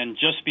and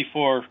just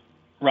before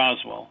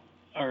Roswell,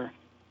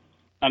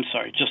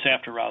 just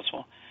after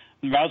Roswell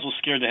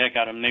scared the heck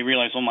out of them. They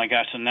realized, oh, my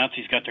gosh, the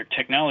Nazis got their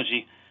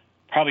technology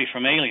probably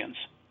from aliens.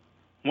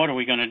 What are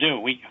we going to do?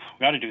 We've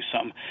got to do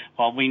something.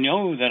 Well, we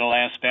know that a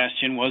last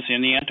bastion was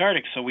in the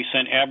Antarctic, so we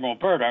sent Admiral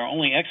Byrd, our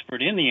only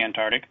expert in the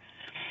Antarctic,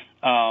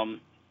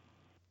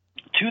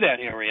 to that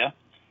area,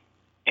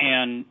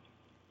 and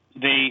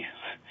they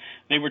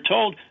were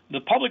told, the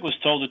public was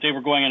told that they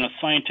were going on a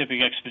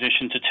scientific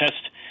expedition to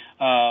test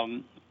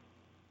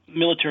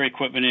military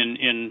equipment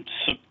in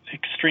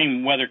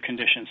extreme weather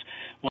conditions.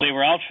 Well, they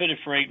were outfitted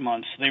for 8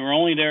 months. They were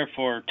only there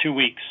for 2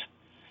 weeks,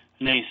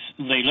 and they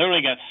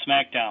literally got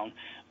smacked down.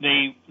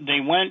 They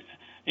went,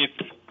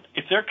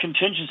 if their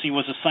contingency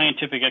was a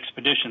scientific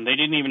expedition, they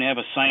didn't even have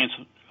a science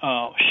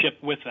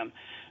ship with them.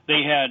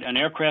 They had an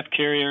aircraft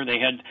carrier. They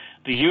had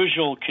the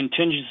usual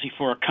contingency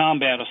for a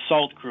combat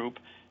assault group,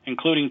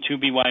 including 2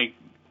 PBY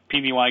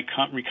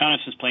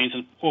reconnaissance planes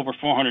and over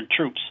 400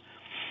 troops.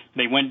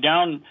 They went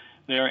down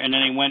there, and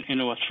then they went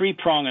into a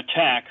 3-prong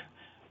attack,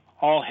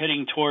 all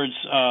heading towards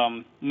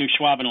New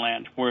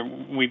Schwabenland, where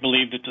we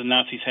believe that the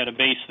Nazis had a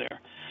base there.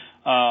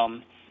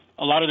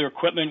 A lot of their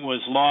equipment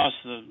was lost.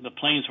 The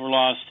planes were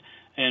lost.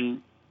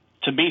 And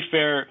to be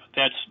fair,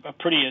 that's a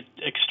pretty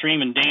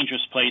extreme and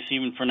dangerous place,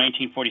 even for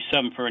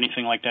 1947, for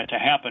anything like that to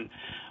happen.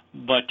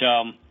 But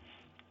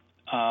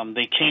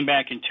they came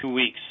back in 2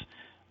 weeks.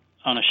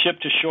 On a ship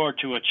to shore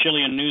to a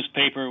Chilean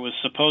newspaper, it was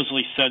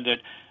supposedly said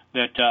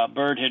that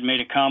Byrd had made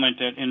a comment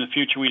that in the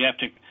future we'd have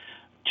to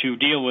to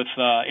deal with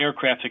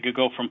aircraft that could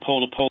go from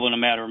pole to pole in a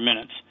matter of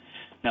minutes.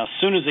 Now, as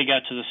soon as they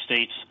got to the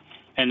States,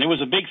 and there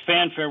was a big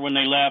fanfare when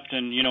they left,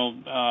 and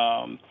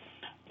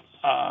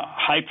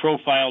high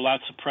profile,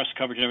 lots of press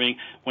coverage and everything.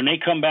 When they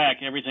come back,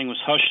 everything was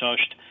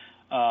hush-hushed.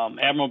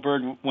 Admiral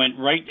Byrd went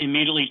right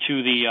immediately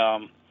to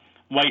the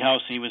White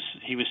House. He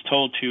was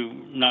told to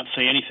not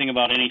say anything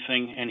about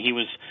anything, and he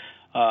was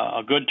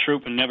a good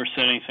troop and never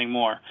said anything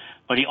more.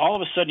 But all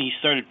of a sudden he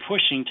started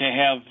pushing to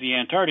have the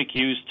Antarctic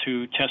used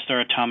to test our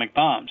atomic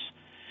bombs.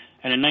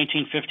 And in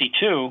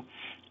 1952,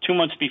 2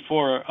 months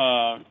before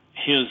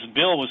his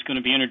bill was going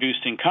to be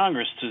introduced in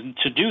Congress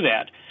to do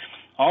that,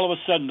 all of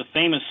a sudden the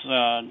famous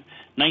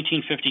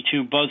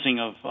 1952 buzzing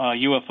of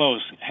UFOs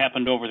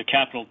happened over the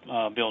Capitol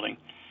building.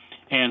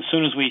 And as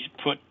soon as we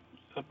put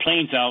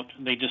planes out,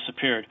 they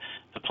disappeared.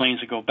 The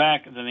planes would go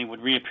back, then they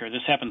would reappear.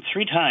 This happened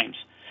 3 times.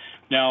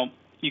 Now,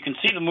 you can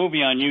see the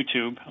movie on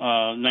YouTube,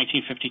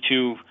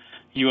 1952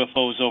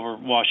 UFOs over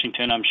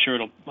Washington. I'm sure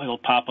it'll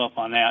pop up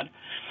on that.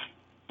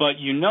 But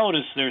you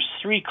notice there's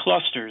 3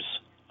 clusters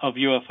of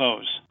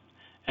UFOs,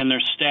 and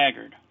they're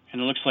staggered,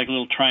 and it looks like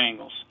little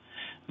triangles.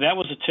 That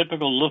was a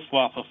typical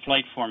Luftwaffe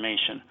flight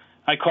formation.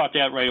 I caught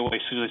that right away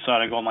as soon as I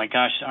saw it. I go, oh my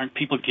gosh, aren't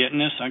people getting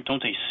this?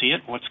 Don't they see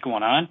it? What's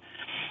going on?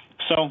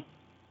 So,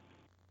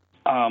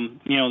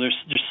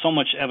 there's so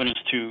much evidence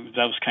to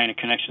those kind of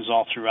connections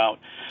all throughout.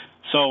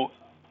 So,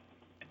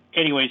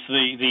 anyways,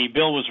 the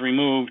bill was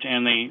removed,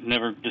 and they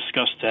never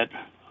discussed that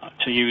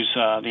to use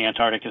the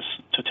Antarctic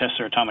to test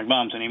their atomic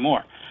bombs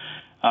anymore.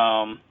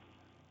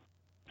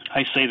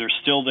 I say they're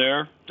still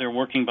there. They're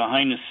working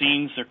behind the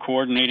scenes. They're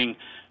coordinating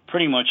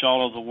pretty much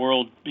all of the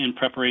world in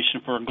preparation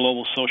for a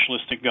global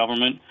socialistic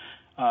government.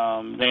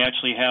 They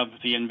actually have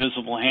the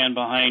invisible hand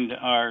behind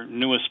our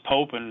newest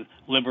pope and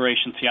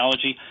liberation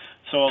theology.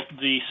 So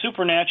the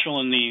supernatural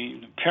and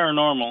the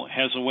paranormal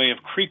has a way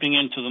of creeping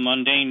into the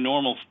mundane,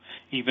 normal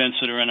events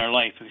that are in our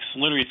life.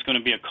 It's going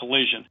to be a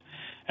collision.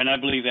 And I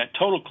believe that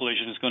total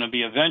collision is going to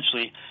be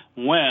eventually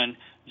when,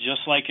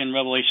 just like in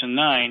Revelation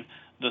 9,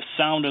 the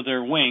sound of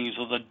their wings,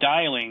 or the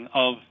dialing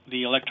of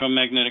the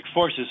electromagnetic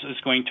forces, is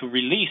going to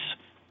release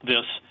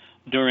this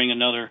during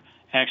another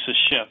axis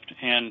shift.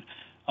 And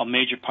a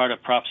major part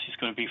of prophecy is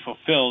going to be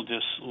fulfilled,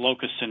 this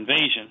locust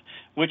invasion,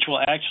 which will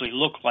actually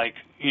look like,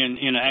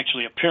 in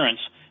actually appearance.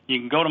 You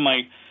can go to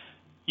my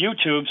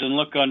YouTubes and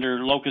look under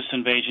locust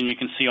invasion. You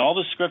can see all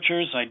the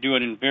scriptures. I do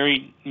it in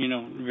very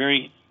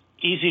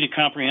easy to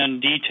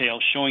comprehend detail,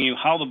 showing you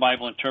how the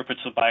Bible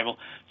interprets the Bible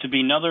to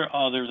be none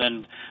other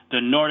than the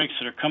Nordics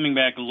that are coming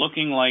back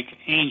looking like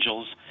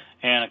angels,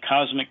 and a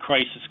cosmic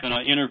Christ is going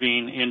to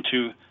intervene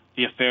into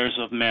the affairs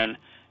of men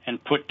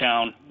and put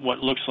down what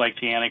looks like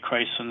the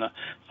Antichrist and the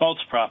false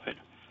prophet.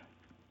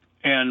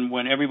 And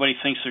when everybody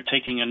thinks they're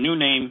taking a new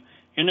name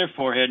in their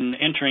forehead and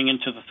entering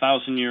into the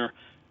 1,000-year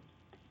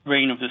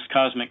reign of this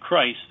cosmic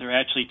Christ, they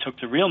actually took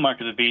the real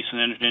mark of the beast and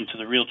entered into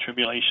the real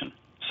tribulation.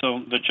 So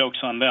the joke's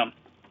on them.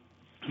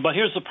 But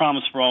here's the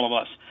promise for all of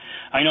us.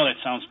 I know that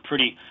sounds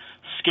pretty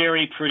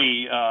scary,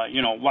 pretty,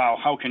 wow,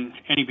 how can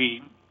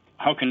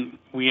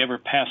we ever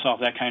pass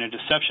off that kind of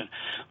deception?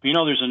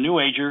 There's a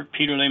New Ager,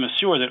 Peter Le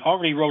Mesurier, that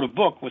already wrote a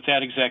book with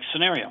that exact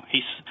scenario.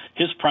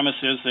 His premise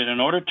is that in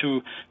order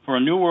for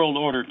a new world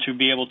order to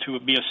be able to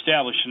be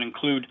established and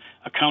include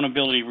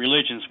accountability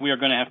religions, we are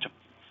going to have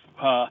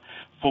to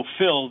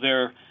fulfill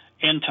their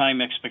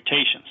end-time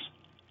expectations.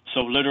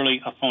 So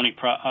literally a phony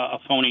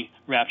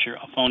rapture,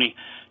 a phony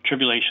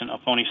tribulation, a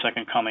phony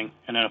second coming,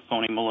 and then a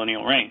phony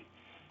millennial reign,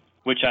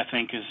 which I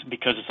think is,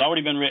 because it's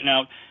already been written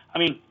out.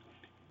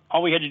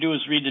 All we had to do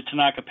was read the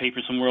Tanaka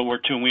papers in World War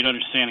II, and we'd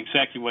understand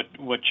exactly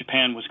what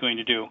Japan was going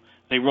to do.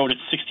 They wrote it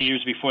 60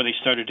 years before they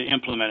started to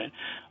implement it.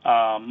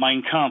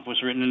 Mein Kampf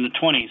was written in the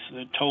 20s.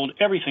 It told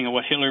everything of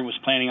what Hitler was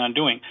planning on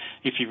doing.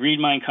 If you read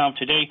Mein Kampf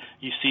today,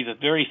 you see the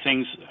very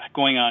things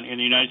going on in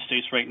the United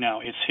States right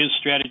now. It's his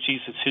strategies,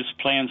 it's his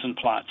plans and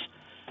plots,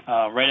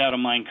 right out of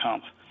Mein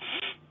Kampf.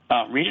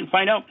 Read it and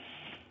find out.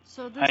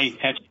 So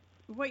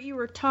what you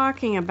were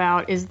talking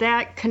about, is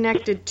that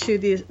connected to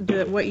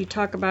the what you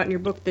talk about in your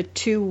book, the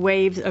 2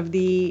 waves of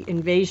the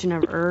invasion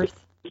of Earth?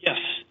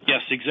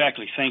 Yes,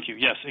 exactly. Thank you.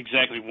 Yes,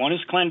 exactly. One is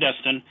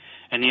clandestine,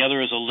 and the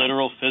other is a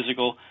literal,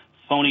 physical,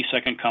 phony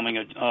second coming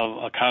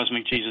of a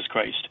cosmic Jesus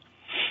Christ.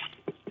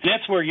 And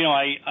that's where,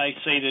 I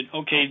say that,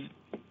 okay,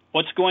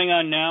 what's going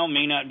on now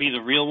may not be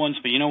the real ones,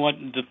 but you know what?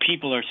 The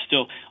people are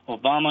still,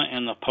 Obama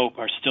and the Pope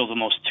are still the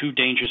most 2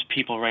 dangerous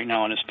people right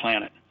now on this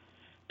planet,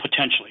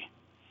 potentially.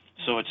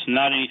 So it's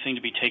not anything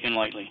to be taken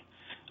lightly.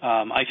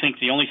 I think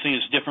the only thing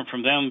that's different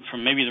from them,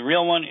 from maybe the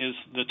real one, is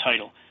the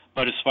title.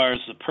 But as far as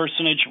the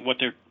personage, what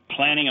they're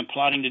planning and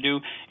plotting to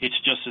do, it's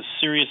just as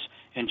serious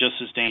and just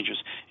as dangerous.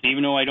 And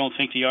even though I don't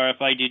think the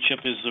RFID chip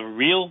is the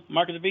real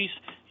mark of the beast,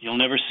 you'll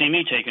never see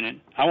me taking it.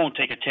 I won't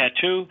take a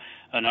tattoo,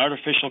 an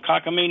artificial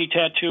cockamamie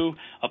tattoo,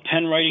 a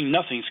pen writing.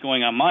 Nothing's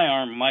going on my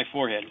arm, my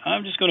forehead.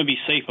 I'm just going to be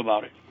safe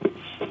about it.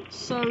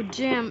 So,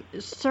 Jim,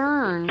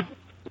 CERN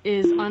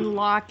is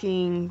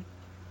unlocking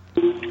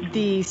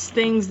these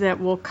things that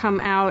will come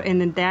out, and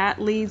then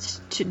that leads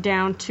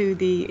down to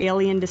the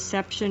alien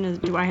deception.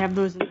 Do I have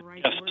those in the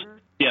right order?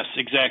 Yes,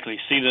 exactly.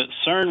 See, the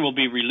CERN will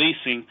be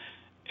releasing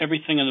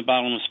everything in the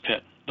bottomless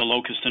pit, the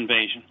locust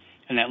invasion.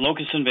 And that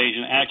locust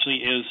invasion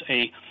actually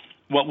is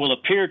what will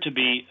appear to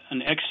be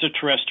an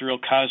extraterrestrial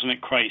cosmic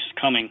Christ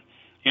coming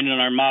in an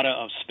armada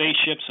of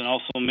spaceships and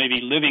also maybe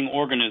living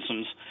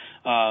organisms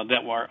that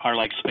are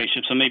like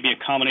spaceships, and maybe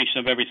a combination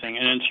of everything.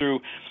 And then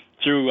through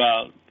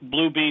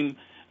blue beam,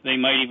 they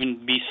might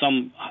even be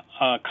some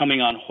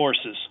coming on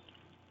horses.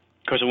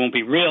 Of course, it won't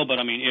be real, but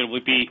I mean, it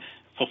would be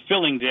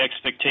fulfilling the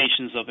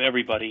expectations of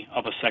everybody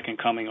of a second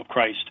coming of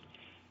Christ.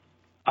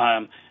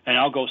 And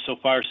I'll go so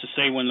far as to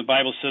say, when the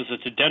Bible says that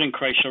the dead in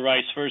Christ shall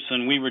rise first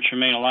and we which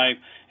remain alive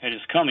at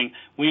his coming,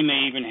 we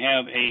may even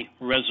have a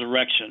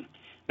resurrection.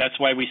 That's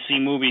why we see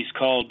movies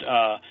called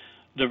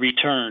The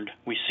Returned.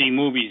 We see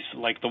movies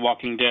like The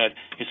Walking Dead.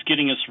 It's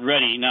getting us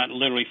ready, not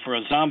literally for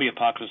a zombie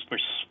apocalypse, but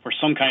for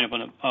some kind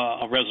of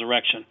a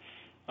resurrection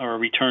or a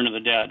return of the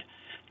dead.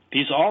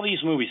 All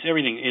these movies,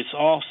 everything, it's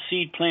all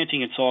seed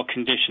planting, it's all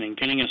conditioning,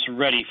 getting us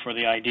ready for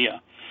the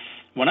idea.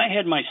 When I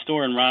had my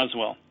store in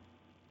Roswell,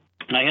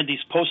 and I had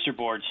these poster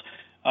boards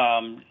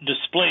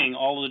displaying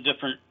all of the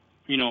different,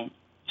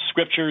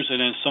 scriptures and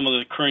then some of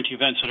the current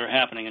events that are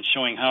happening, and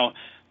showing how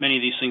many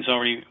of these things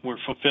already were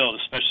fulfilled,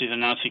 especially the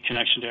Nazi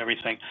connection to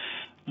everything.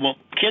 Well,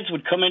 kids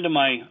would come into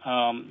my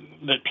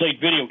that played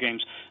video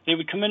games. They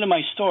would come into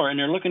my store and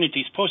they're looking at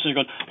these posters and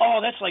going, "Oh,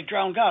 that's like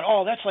Drowned God.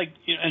 Oh, that's like,"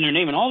 and they're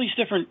naming all these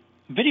different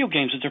video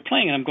games that they're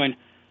playing, and I'm going,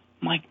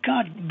 my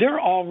God,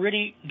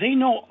 they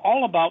know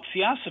all about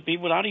theosophy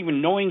without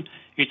even knowing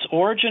its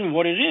origin,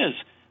 what it is.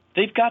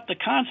 They've got the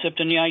concept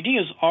and the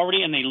ideas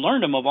already, and they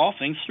learned them of all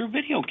things through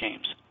video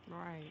games.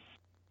 Right.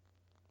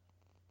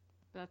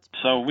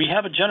 So we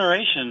have a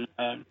generation,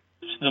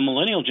 the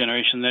millennial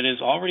generation, that is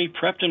already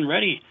prepped and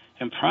ready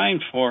and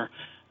primed for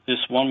this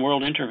one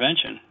world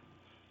intervention.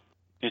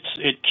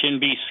 It can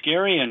be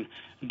scary and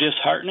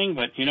disheartening,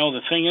 but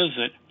the thing is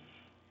that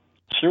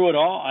through it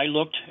all, I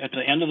looked at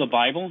the end of the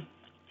Bible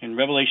in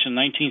Revelation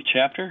 19th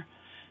chapter,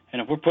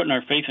 and if we're putting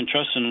our faith and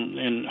trust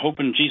and hope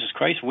in Jesus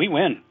Christ, we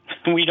win.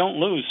 We don't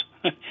lose.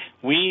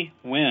 We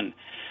win.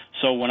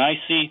 So when I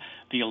see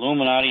the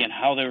Illuminati and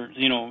how they're,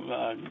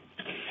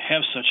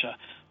 have such a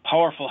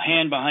powerful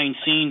hand behind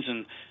scenes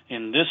and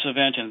in this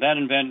event and that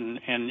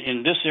event and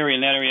in this area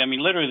and that area, I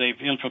mean, literally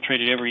they've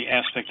infiltrated every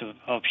aspect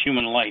of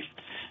human life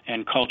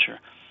and culture.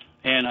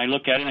 And I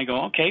look at it and I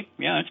go, okay,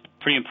 yeah, it's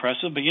pretty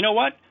impressive, but you know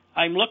what?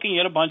 I'm looking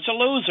at a bunch of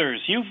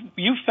losers.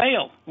 You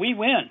fail. We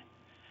win.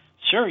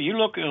 Sure, you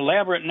look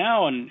elaborate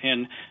now,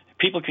 and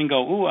people can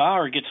go, ooh, ah,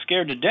 or get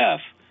scared to death,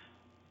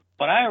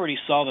 but I already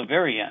saw the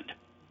very end,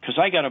 because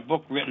I got a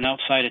book written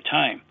outside of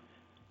time.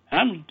 And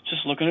I'm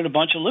just looking at a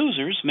bunch of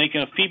losers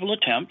making a feeble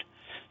attempt.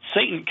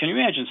 Satan, can you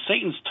imagine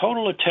Satan's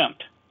total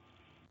attempt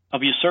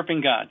of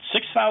usurping God?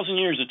 6,000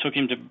 years it took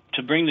him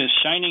to bring this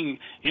shining,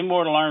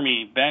 immortal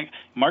army back,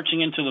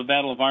 marching into the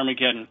battle of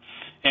Armageddon.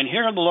 And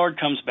here the Lord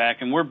comes back,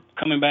 and we're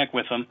coming back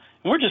with him.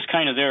 And we're just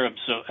kind of there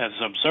as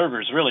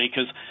observers, really,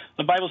 because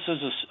the Bible says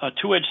a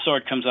two-edged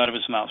sword comes out of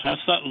his mouth. Now,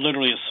 it's not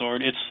literally a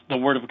sword. It's the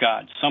Word of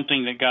God,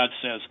 something that God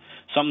says,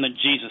 something that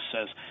Jesus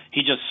says.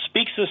 He just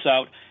speaks this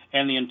out,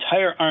 and the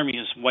entire army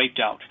is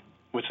wiped out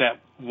with that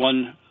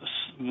one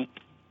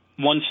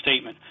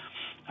statement.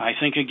 I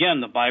think, again,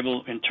 the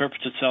Bible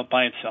interprets itself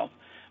by itself.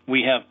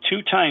 We have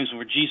two times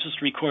where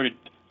Jesus recorded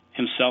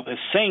himself as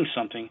saying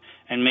something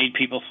and made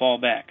people fall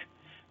back.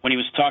 When he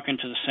was talking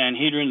to the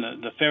Sanhedrin,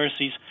 the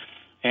Pharisees,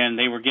 and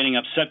they were getting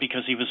upset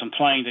because he was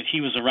implying that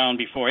he was around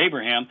before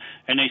Abraham,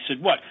 and they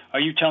said, what, are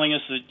you telling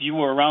us that you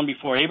were around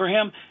before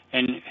Abraham?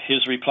 And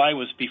his reply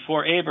was,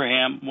 before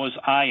Abraham was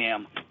I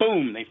am.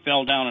 Boom, they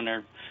fell down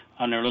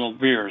on their little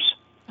rears.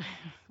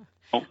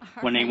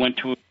 When they went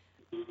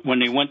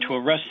to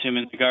arrest him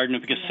in the Garden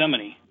of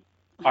Gethsemane,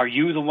 are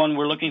you the one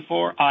we're looking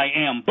for? I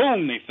am.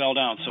 Boom, they fell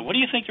down. So what do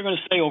you think they're going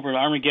to say over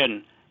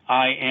Armageddon?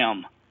 I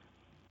am.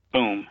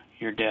 Boom,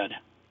 you're dead.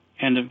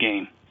 End of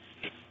game.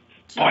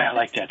 Boy, I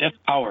like that. That's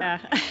power. Yeah.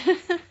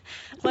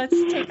 Let's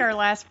take our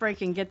last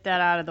break and get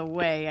that out of the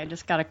way. I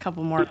just got a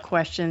couple more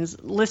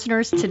questions.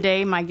 Listeners,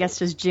 today my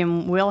guest is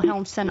Jim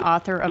Wilhelmsen,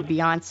 author of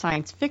Beyond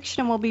Science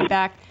Fiction, and we'll be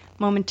back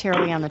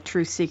momentarily on the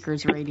Truth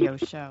Seekers radio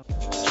show.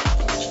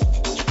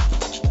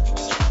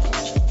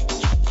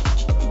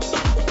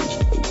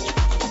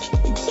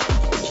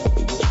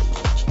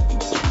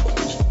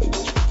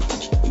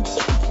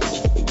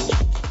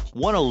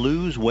 Want to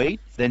lose weight?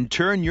 Then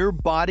turn your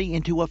body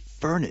into a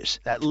furnace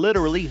that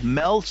literally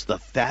melts the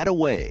fat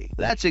away.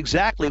 That's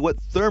exactly what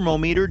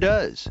Thermometer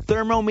does.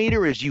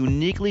 Thermometer is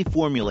uniquely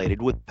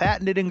formulated with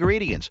patented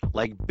ingredients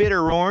like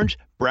bitter orange,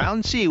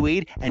 brown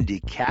seaweed, and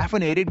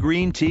decaffeinated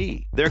green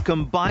tea. Their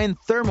combined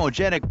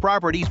thermogenic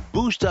properties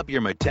boost up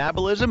your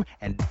metabolism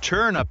and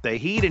turn up the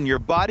heat in your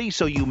body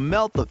so you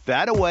melt the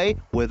fat away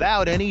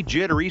without any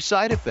jittery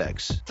side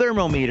effects.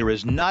 Thermometer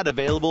is not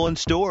available in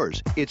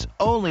stores. It's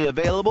only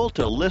available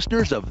to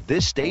listeners of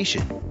this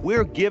station.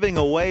 We're giving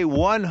away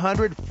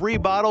 100 free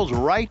bottles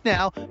right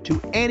now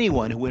to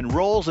anyone who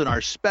enrolls in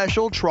our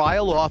special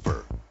trial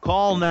offer.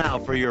 Call now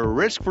for your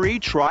risk-free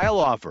trial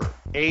offer.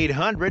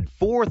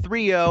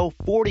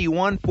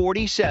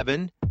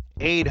 800-430-4147.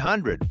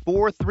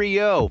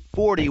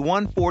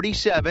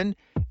 800-430-4147.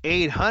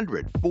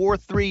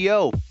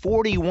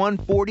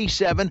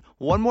 800-430-4147.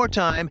 One more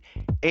time,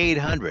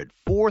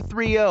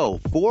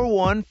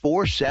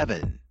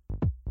 800-430-4147.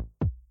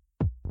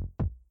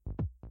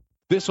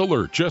 This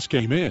alert just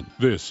came in.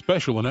 This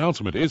special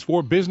announcement is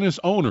for business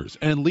owners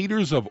and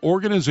leaders of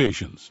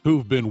organizations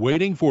who've been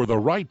waiting for the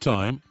right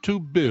time to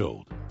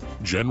build.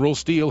 General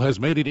Steel has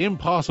made it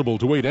impossible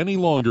to wait any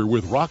longer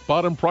with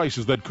rock-bottom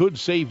prices that could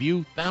save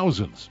you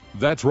thousands.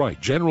 That's right,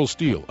 General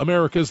Steel,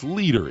 America's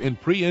leader in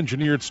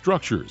pre-engineered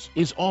structures,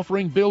 is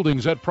offering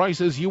buildings at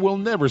prices you will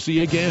never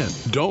see again.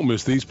 Don't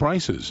miss these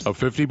prices. A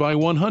 50 by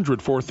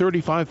 100 for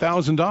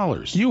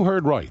 $35,000. You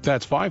heard right.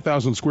 That's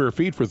 5,000 square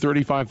feet for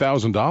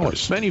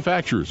 $35,000.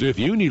 Manufacturers, if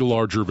you need a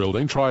larger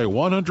building, try a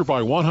 100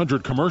 by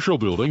 100 commercial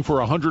building for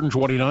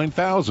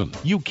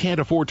 $129,000. You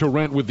can't afford to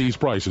rent with these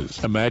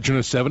prices. Imagine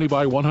a 70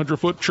 by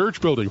 100-foot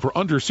church building for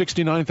under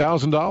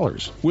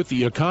 $69,000. With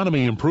the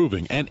economy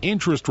improving and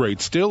interest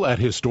rates still at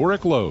historic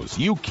lows,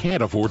 you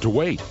can't afford to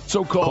wait.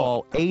 So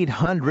call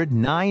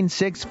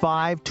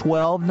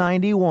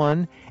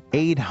 800-965-1291.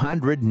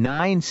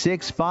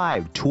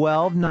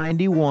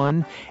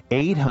 800-965-1291.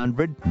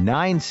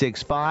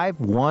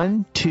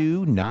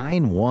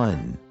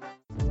 800-965-1291.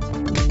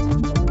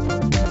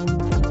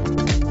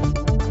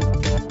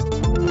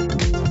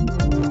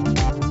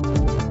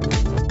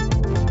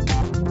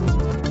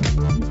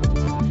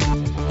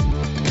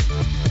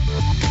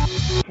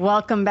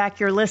 Welcome back.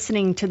 You're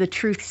listening to the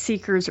Truth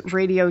Seekers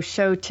radio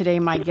show. Today,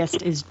 my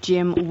guest is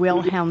Jim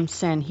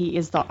Wilhelmsen. He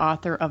is the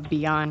author of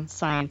Beyond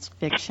Science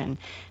Fiction.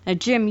 Now,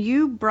 Jim,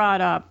 you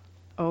brought up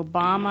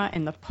Obama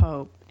and the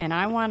Pope, and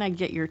I want to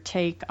get your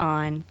take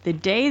on the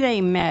day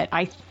they met.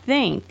 I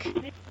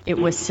think it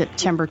was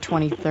September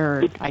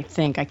 23rd, I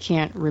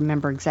can't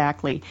remember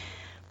exactly.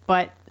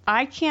 But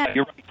I can't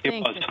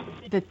think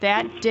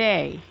that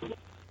day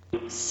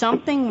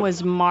something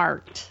was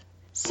marked.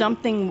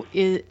 Something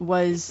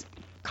was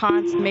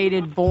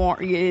consummated,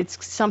 born.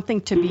 It's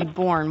something to be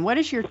born. What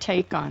is your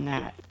take on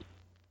that?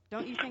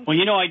 Don't you think? Well,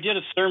 I did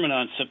a sermon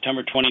on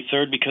September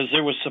 23rd because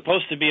there was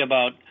supposed to be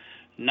about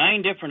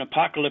 9 different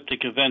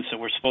apocalyptic events that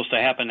were supposed to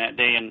happen that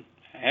day, and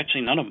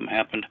actually none of them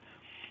happened.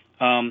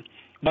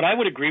 But I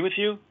would agree with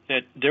you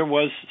that there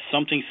was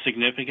something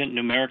significant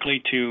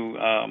numerically to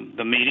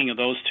the meeting of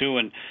those two,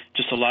 and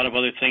just a lot of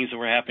other things that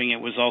were happening. It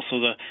was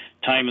also the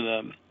time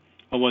of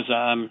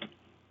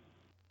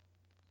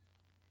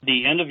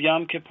the end of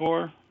Yom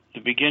Kippur, the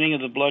beginning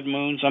of the blood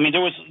moons. I mean,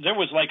 there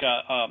was like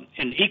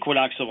an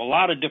equinox of a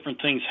lot of different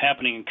things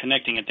happening and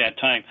connecting at that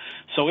time.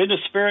 So in the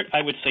spirit,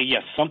 I would say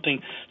yes,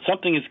 something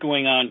is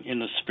going on in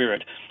the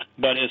spirit.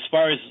 But as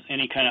far as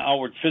any kind of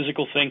outward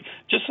physical thing,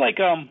 just like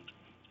at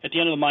the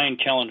end of the Mayan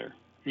calendar,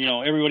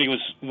 everybody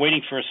was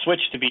waiting for a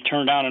switch to be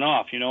turned on and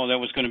off. That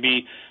was going to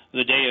be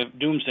the day of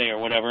doomsday or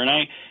whatever.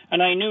 And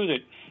I knew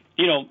that,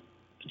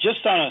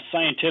 just on a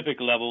scientific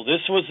level,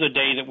 this was the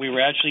day that we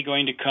were actually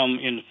going to come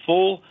in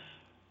full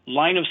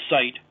line of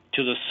sight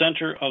to the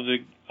center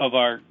of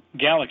our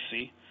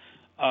galaxy,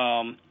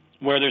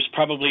 where there's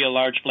probably a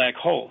large black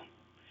hole.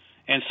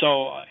 And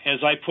so,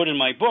 as I put in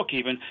my book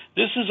even,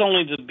 this is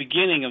only the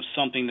beginning of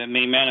something that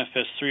may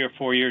manifest 3 or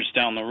 4 years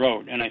down the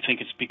road, and I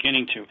think it's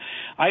beginning to.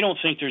 I don't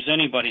think there's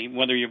anybody,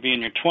 whether you're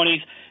in your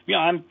 20s,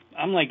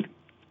 I'm like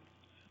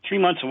 3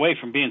 months away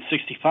from being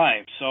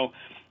 65, so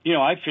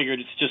I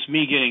figured it's just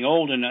me getting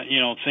old and,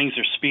 things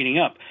are speeding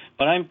up.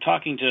 But I'm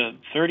talking to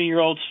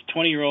 30-year-olds,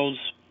 20-year-olds,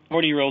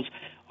 40-year-olds.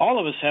 All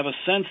of us have a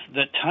sense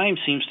that time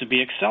seems to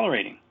be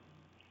accelerating.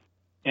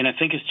 And I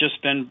think it's just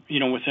been,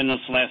 within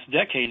this last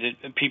decade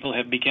that people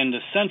have begun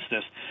to sense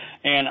this.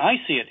 And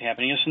I see it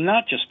happening. It's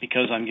not just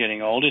because I'm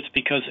getting old. It's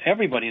because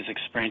everybody is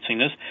experiencing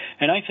this.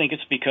 And I think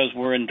it's because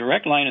we're in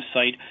direct line of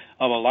sight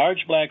of a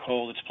large black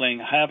hole that's playing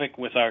havoc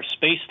with our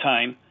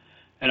space-time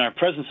and our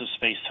presence of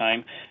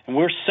space-time, and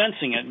we're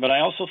sensing it. But I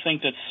also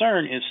think that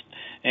CERN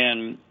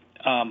and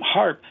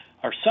HAARP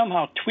are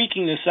somehow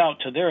tweaking this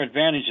out to their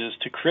advantages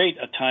to create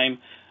a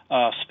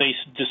time-space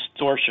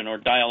distortion or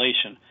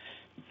dilation.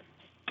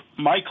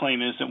 My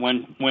claim is that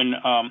when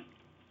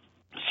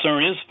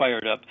CERN is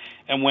fired up,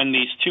 and when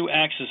these two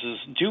axes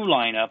do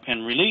line up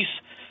and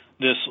release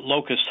this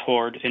locust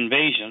horde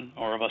invasion,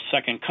 or of a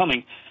second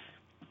coming,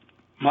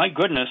 my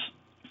goodness,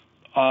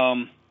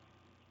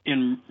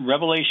 in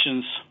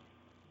Revelation's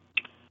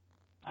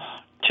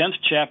 10th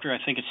chapter, I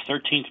think it's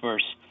 13th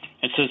verse,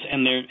 it says,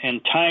 and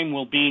time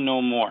will be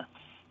no more.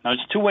 Now,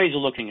 there's 2 ways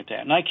of looking at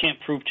that, and I can't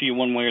prove to you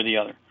one way or the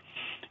other.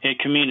 It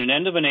can mean an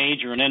end of an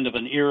age or an end of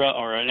an era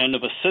or an end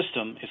of a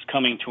system is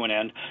coming to an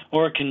end,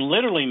 or it can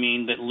literally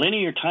mean that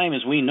linear time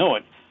as we know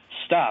it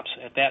stops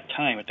at that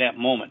time, at that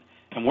moment,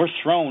 and we're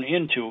thrown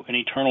into an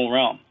eternal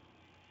realm.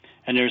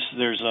 And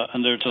there's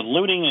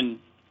alluding in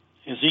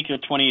Ezekiel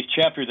 28th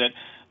chapter that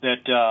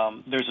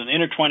that there's an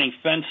intertwining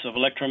fence of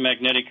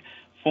electromagnetic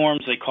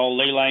forms they call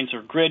ley lines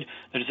or grid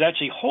that is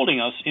actually holding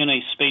us in a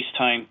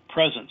space-time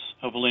presence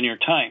of linear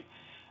time.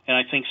 And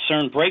I think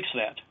CERN breaks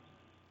that.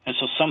 And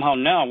so somehow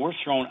now we're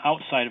thrown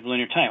outside of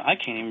linear time. I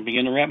can't even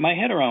begin to wrap my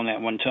head around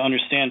that one to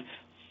understand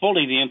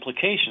fully the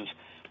implications.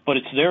 But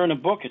it's there in the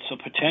book. It's a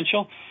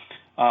potential.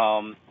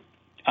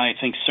 I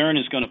think CERN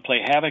is going to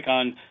play havoc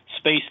on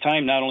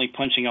space-time, not only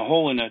punching a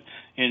hole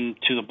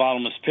into the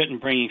bottomless pit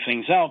and bringing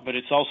things out, but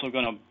it's also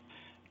going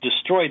to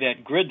destroy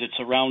that grid that's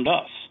around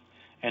us.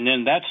 And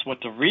then that's what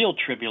the real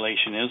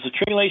tribulation is. The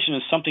tribulation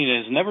is something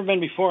that has never been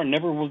before and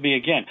never will be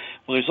again.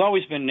 Well, there's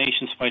always been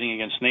nations fighting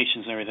against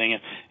nations and everything,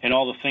 and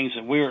all the things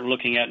that we're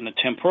looking at in the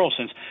temporal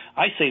sense.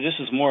 I say this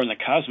is more in the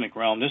cosmic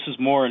realm. This is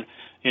more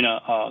in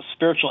a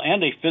spiritual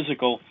and a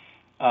physical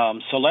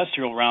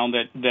celestial realm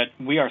that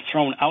we are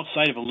thrown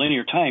outside of a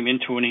linear time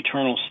into an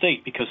eternal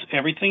state because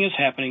everything is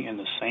happening in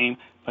the same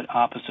but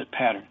opposite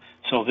pattern.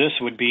 So this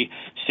would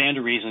stand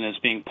to reason as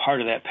being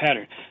part of that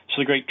pattern.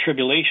 So the Great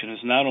Tribulation is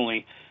not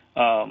only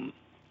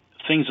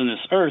things in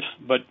this earth,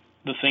 but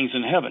the things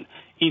in heaven.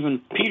 Even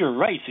Peter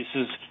writes, he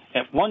says,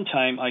 at one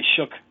time I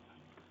shook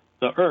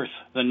the earth,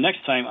 the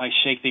next time I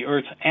shake the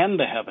earth and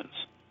the heavens.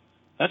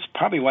 That's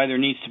probably why there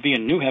needs to be a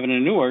new heaven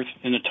and a new earth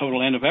in the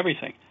total end of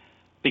everything,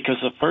 because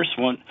the first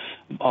one,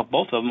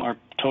 both of them are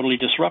totally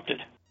disrupted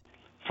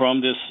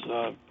from this,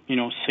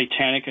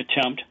 satanic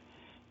attempt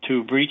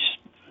to breach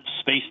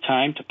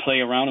space-time, to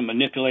play around and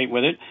manipulate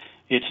with it.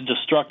 Its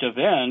destructive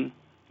end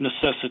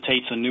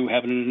necessitates a new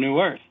heaven and a new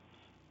earth,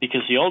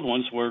 because the old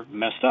ones were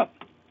messed up.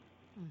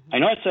 Mm-hmm. I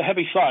know it's a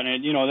heavy thought,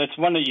 and that's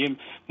one that you're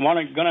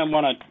going to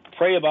want to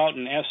pray about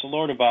and ask the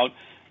Lord about.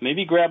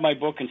 Maybe grab my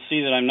book and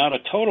see that I'm not a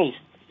total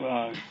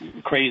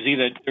crazy,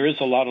 that there is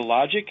a lot of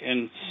logic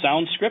and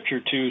sound scripture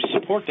to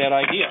support that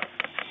idea.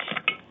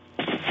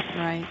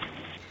 Right.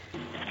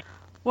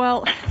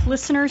 Well,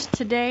 listeners,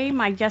 today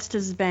my guest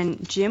has been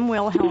Jim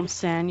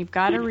Wilhelmsen. You've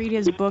got to read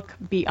his book,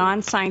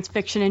 Beyond Science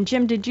Fiction. And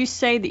Jim, did you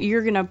say that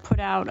you're going to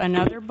put out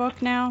another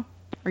book now?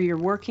 Or you're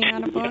working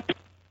on a book?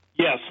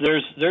 Yes,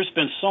 there's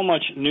been so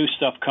much new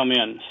stuff come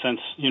in since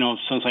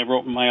I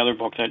wrote my other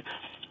book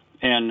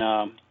and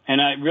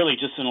I really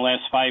just in the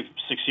last 5-6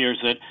 years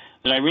that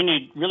I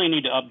really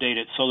need to update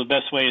it. So the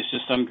best way is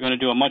just I'm going to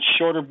do a much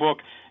shorter book.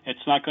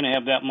 It's not going to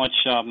have that much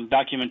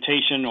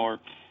documentation or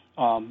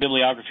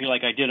bibliography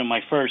like I did in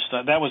my first.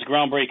 That was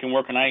groundbreaking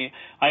work, and I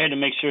had to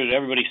make sure that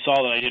everybody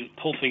saw that I didn't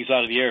pull things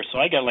out of the air. So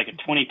I got like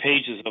 20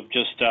 pages of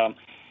just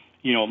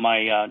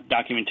my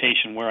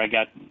documentation where I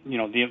got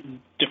the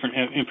different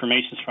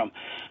informations from.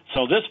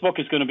 So this book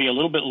is going to be a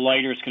little bit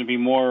lighter. It's going to be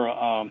more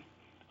of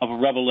a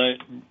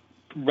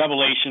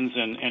revelations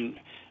and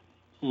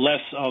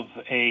less of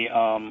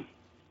a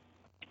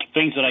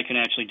things that I can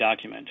actually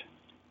document.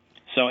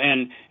 So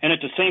and at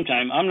the same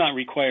time, I'm not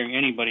requiring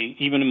anybody,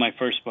 even in my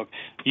first book,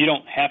 you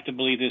don't have to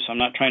believe this. I'm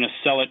not trying to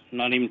sell it. I'm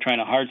not even trying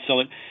to hard sell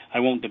it.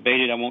 I won't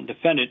debate it. I won't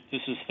defend it.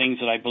 This is things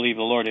that I believe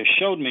the Lord has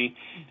showed me,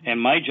 and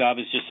my job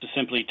is just to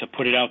simply to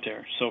put it out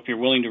there. So if you're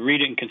willing to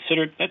read it and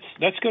consider it,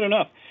 that's good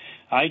enough.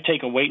 I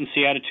take a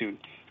wait-and-see attitude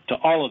to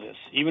all of this,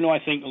 even though I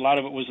think a lot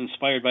of it was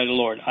inspired by the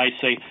Lord. I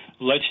say,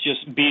 let's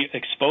just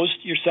expose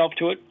yourself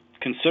to it,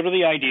 consider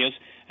the ideas,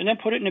 and then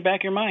put it in the back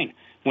of your mind.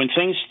 When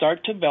things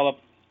start to develop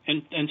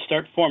and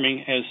start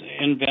forming as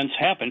events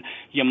happen,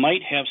 you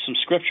might have some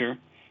scripture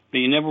that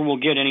you never will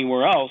get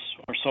anywhere else,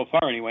 or so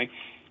far anyway,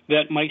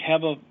 that might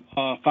have a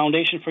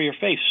foundation for your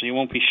faith so you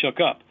won't be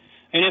shook up.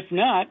 And if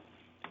not,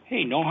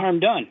 hey, no harm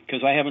done,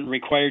 because I haven't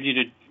required you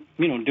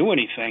to do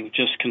anything.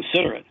 Just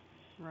consider it.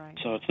 Right.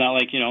 So it's not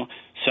like,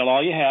 sell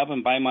all you have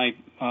and buy my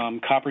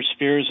copper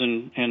spheres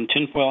and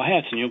tinfoil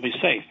hats and you'll be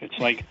safe. It's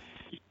like,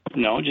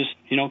 no, just,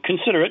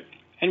 consider it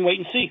and wait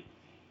and see.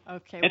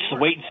 Okay. It's the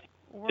wait and see.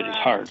 We're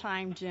out of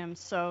time, Jim.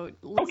 So,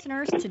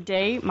 listeners,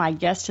 today my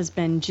guest has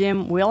been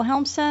Jim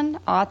Wilhelmsen,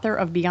 author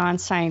of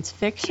Beyond Science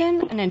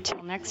Fiction. And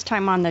until next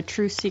time on the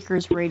Truth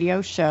Seekers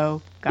Radio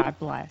Show, God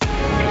bless.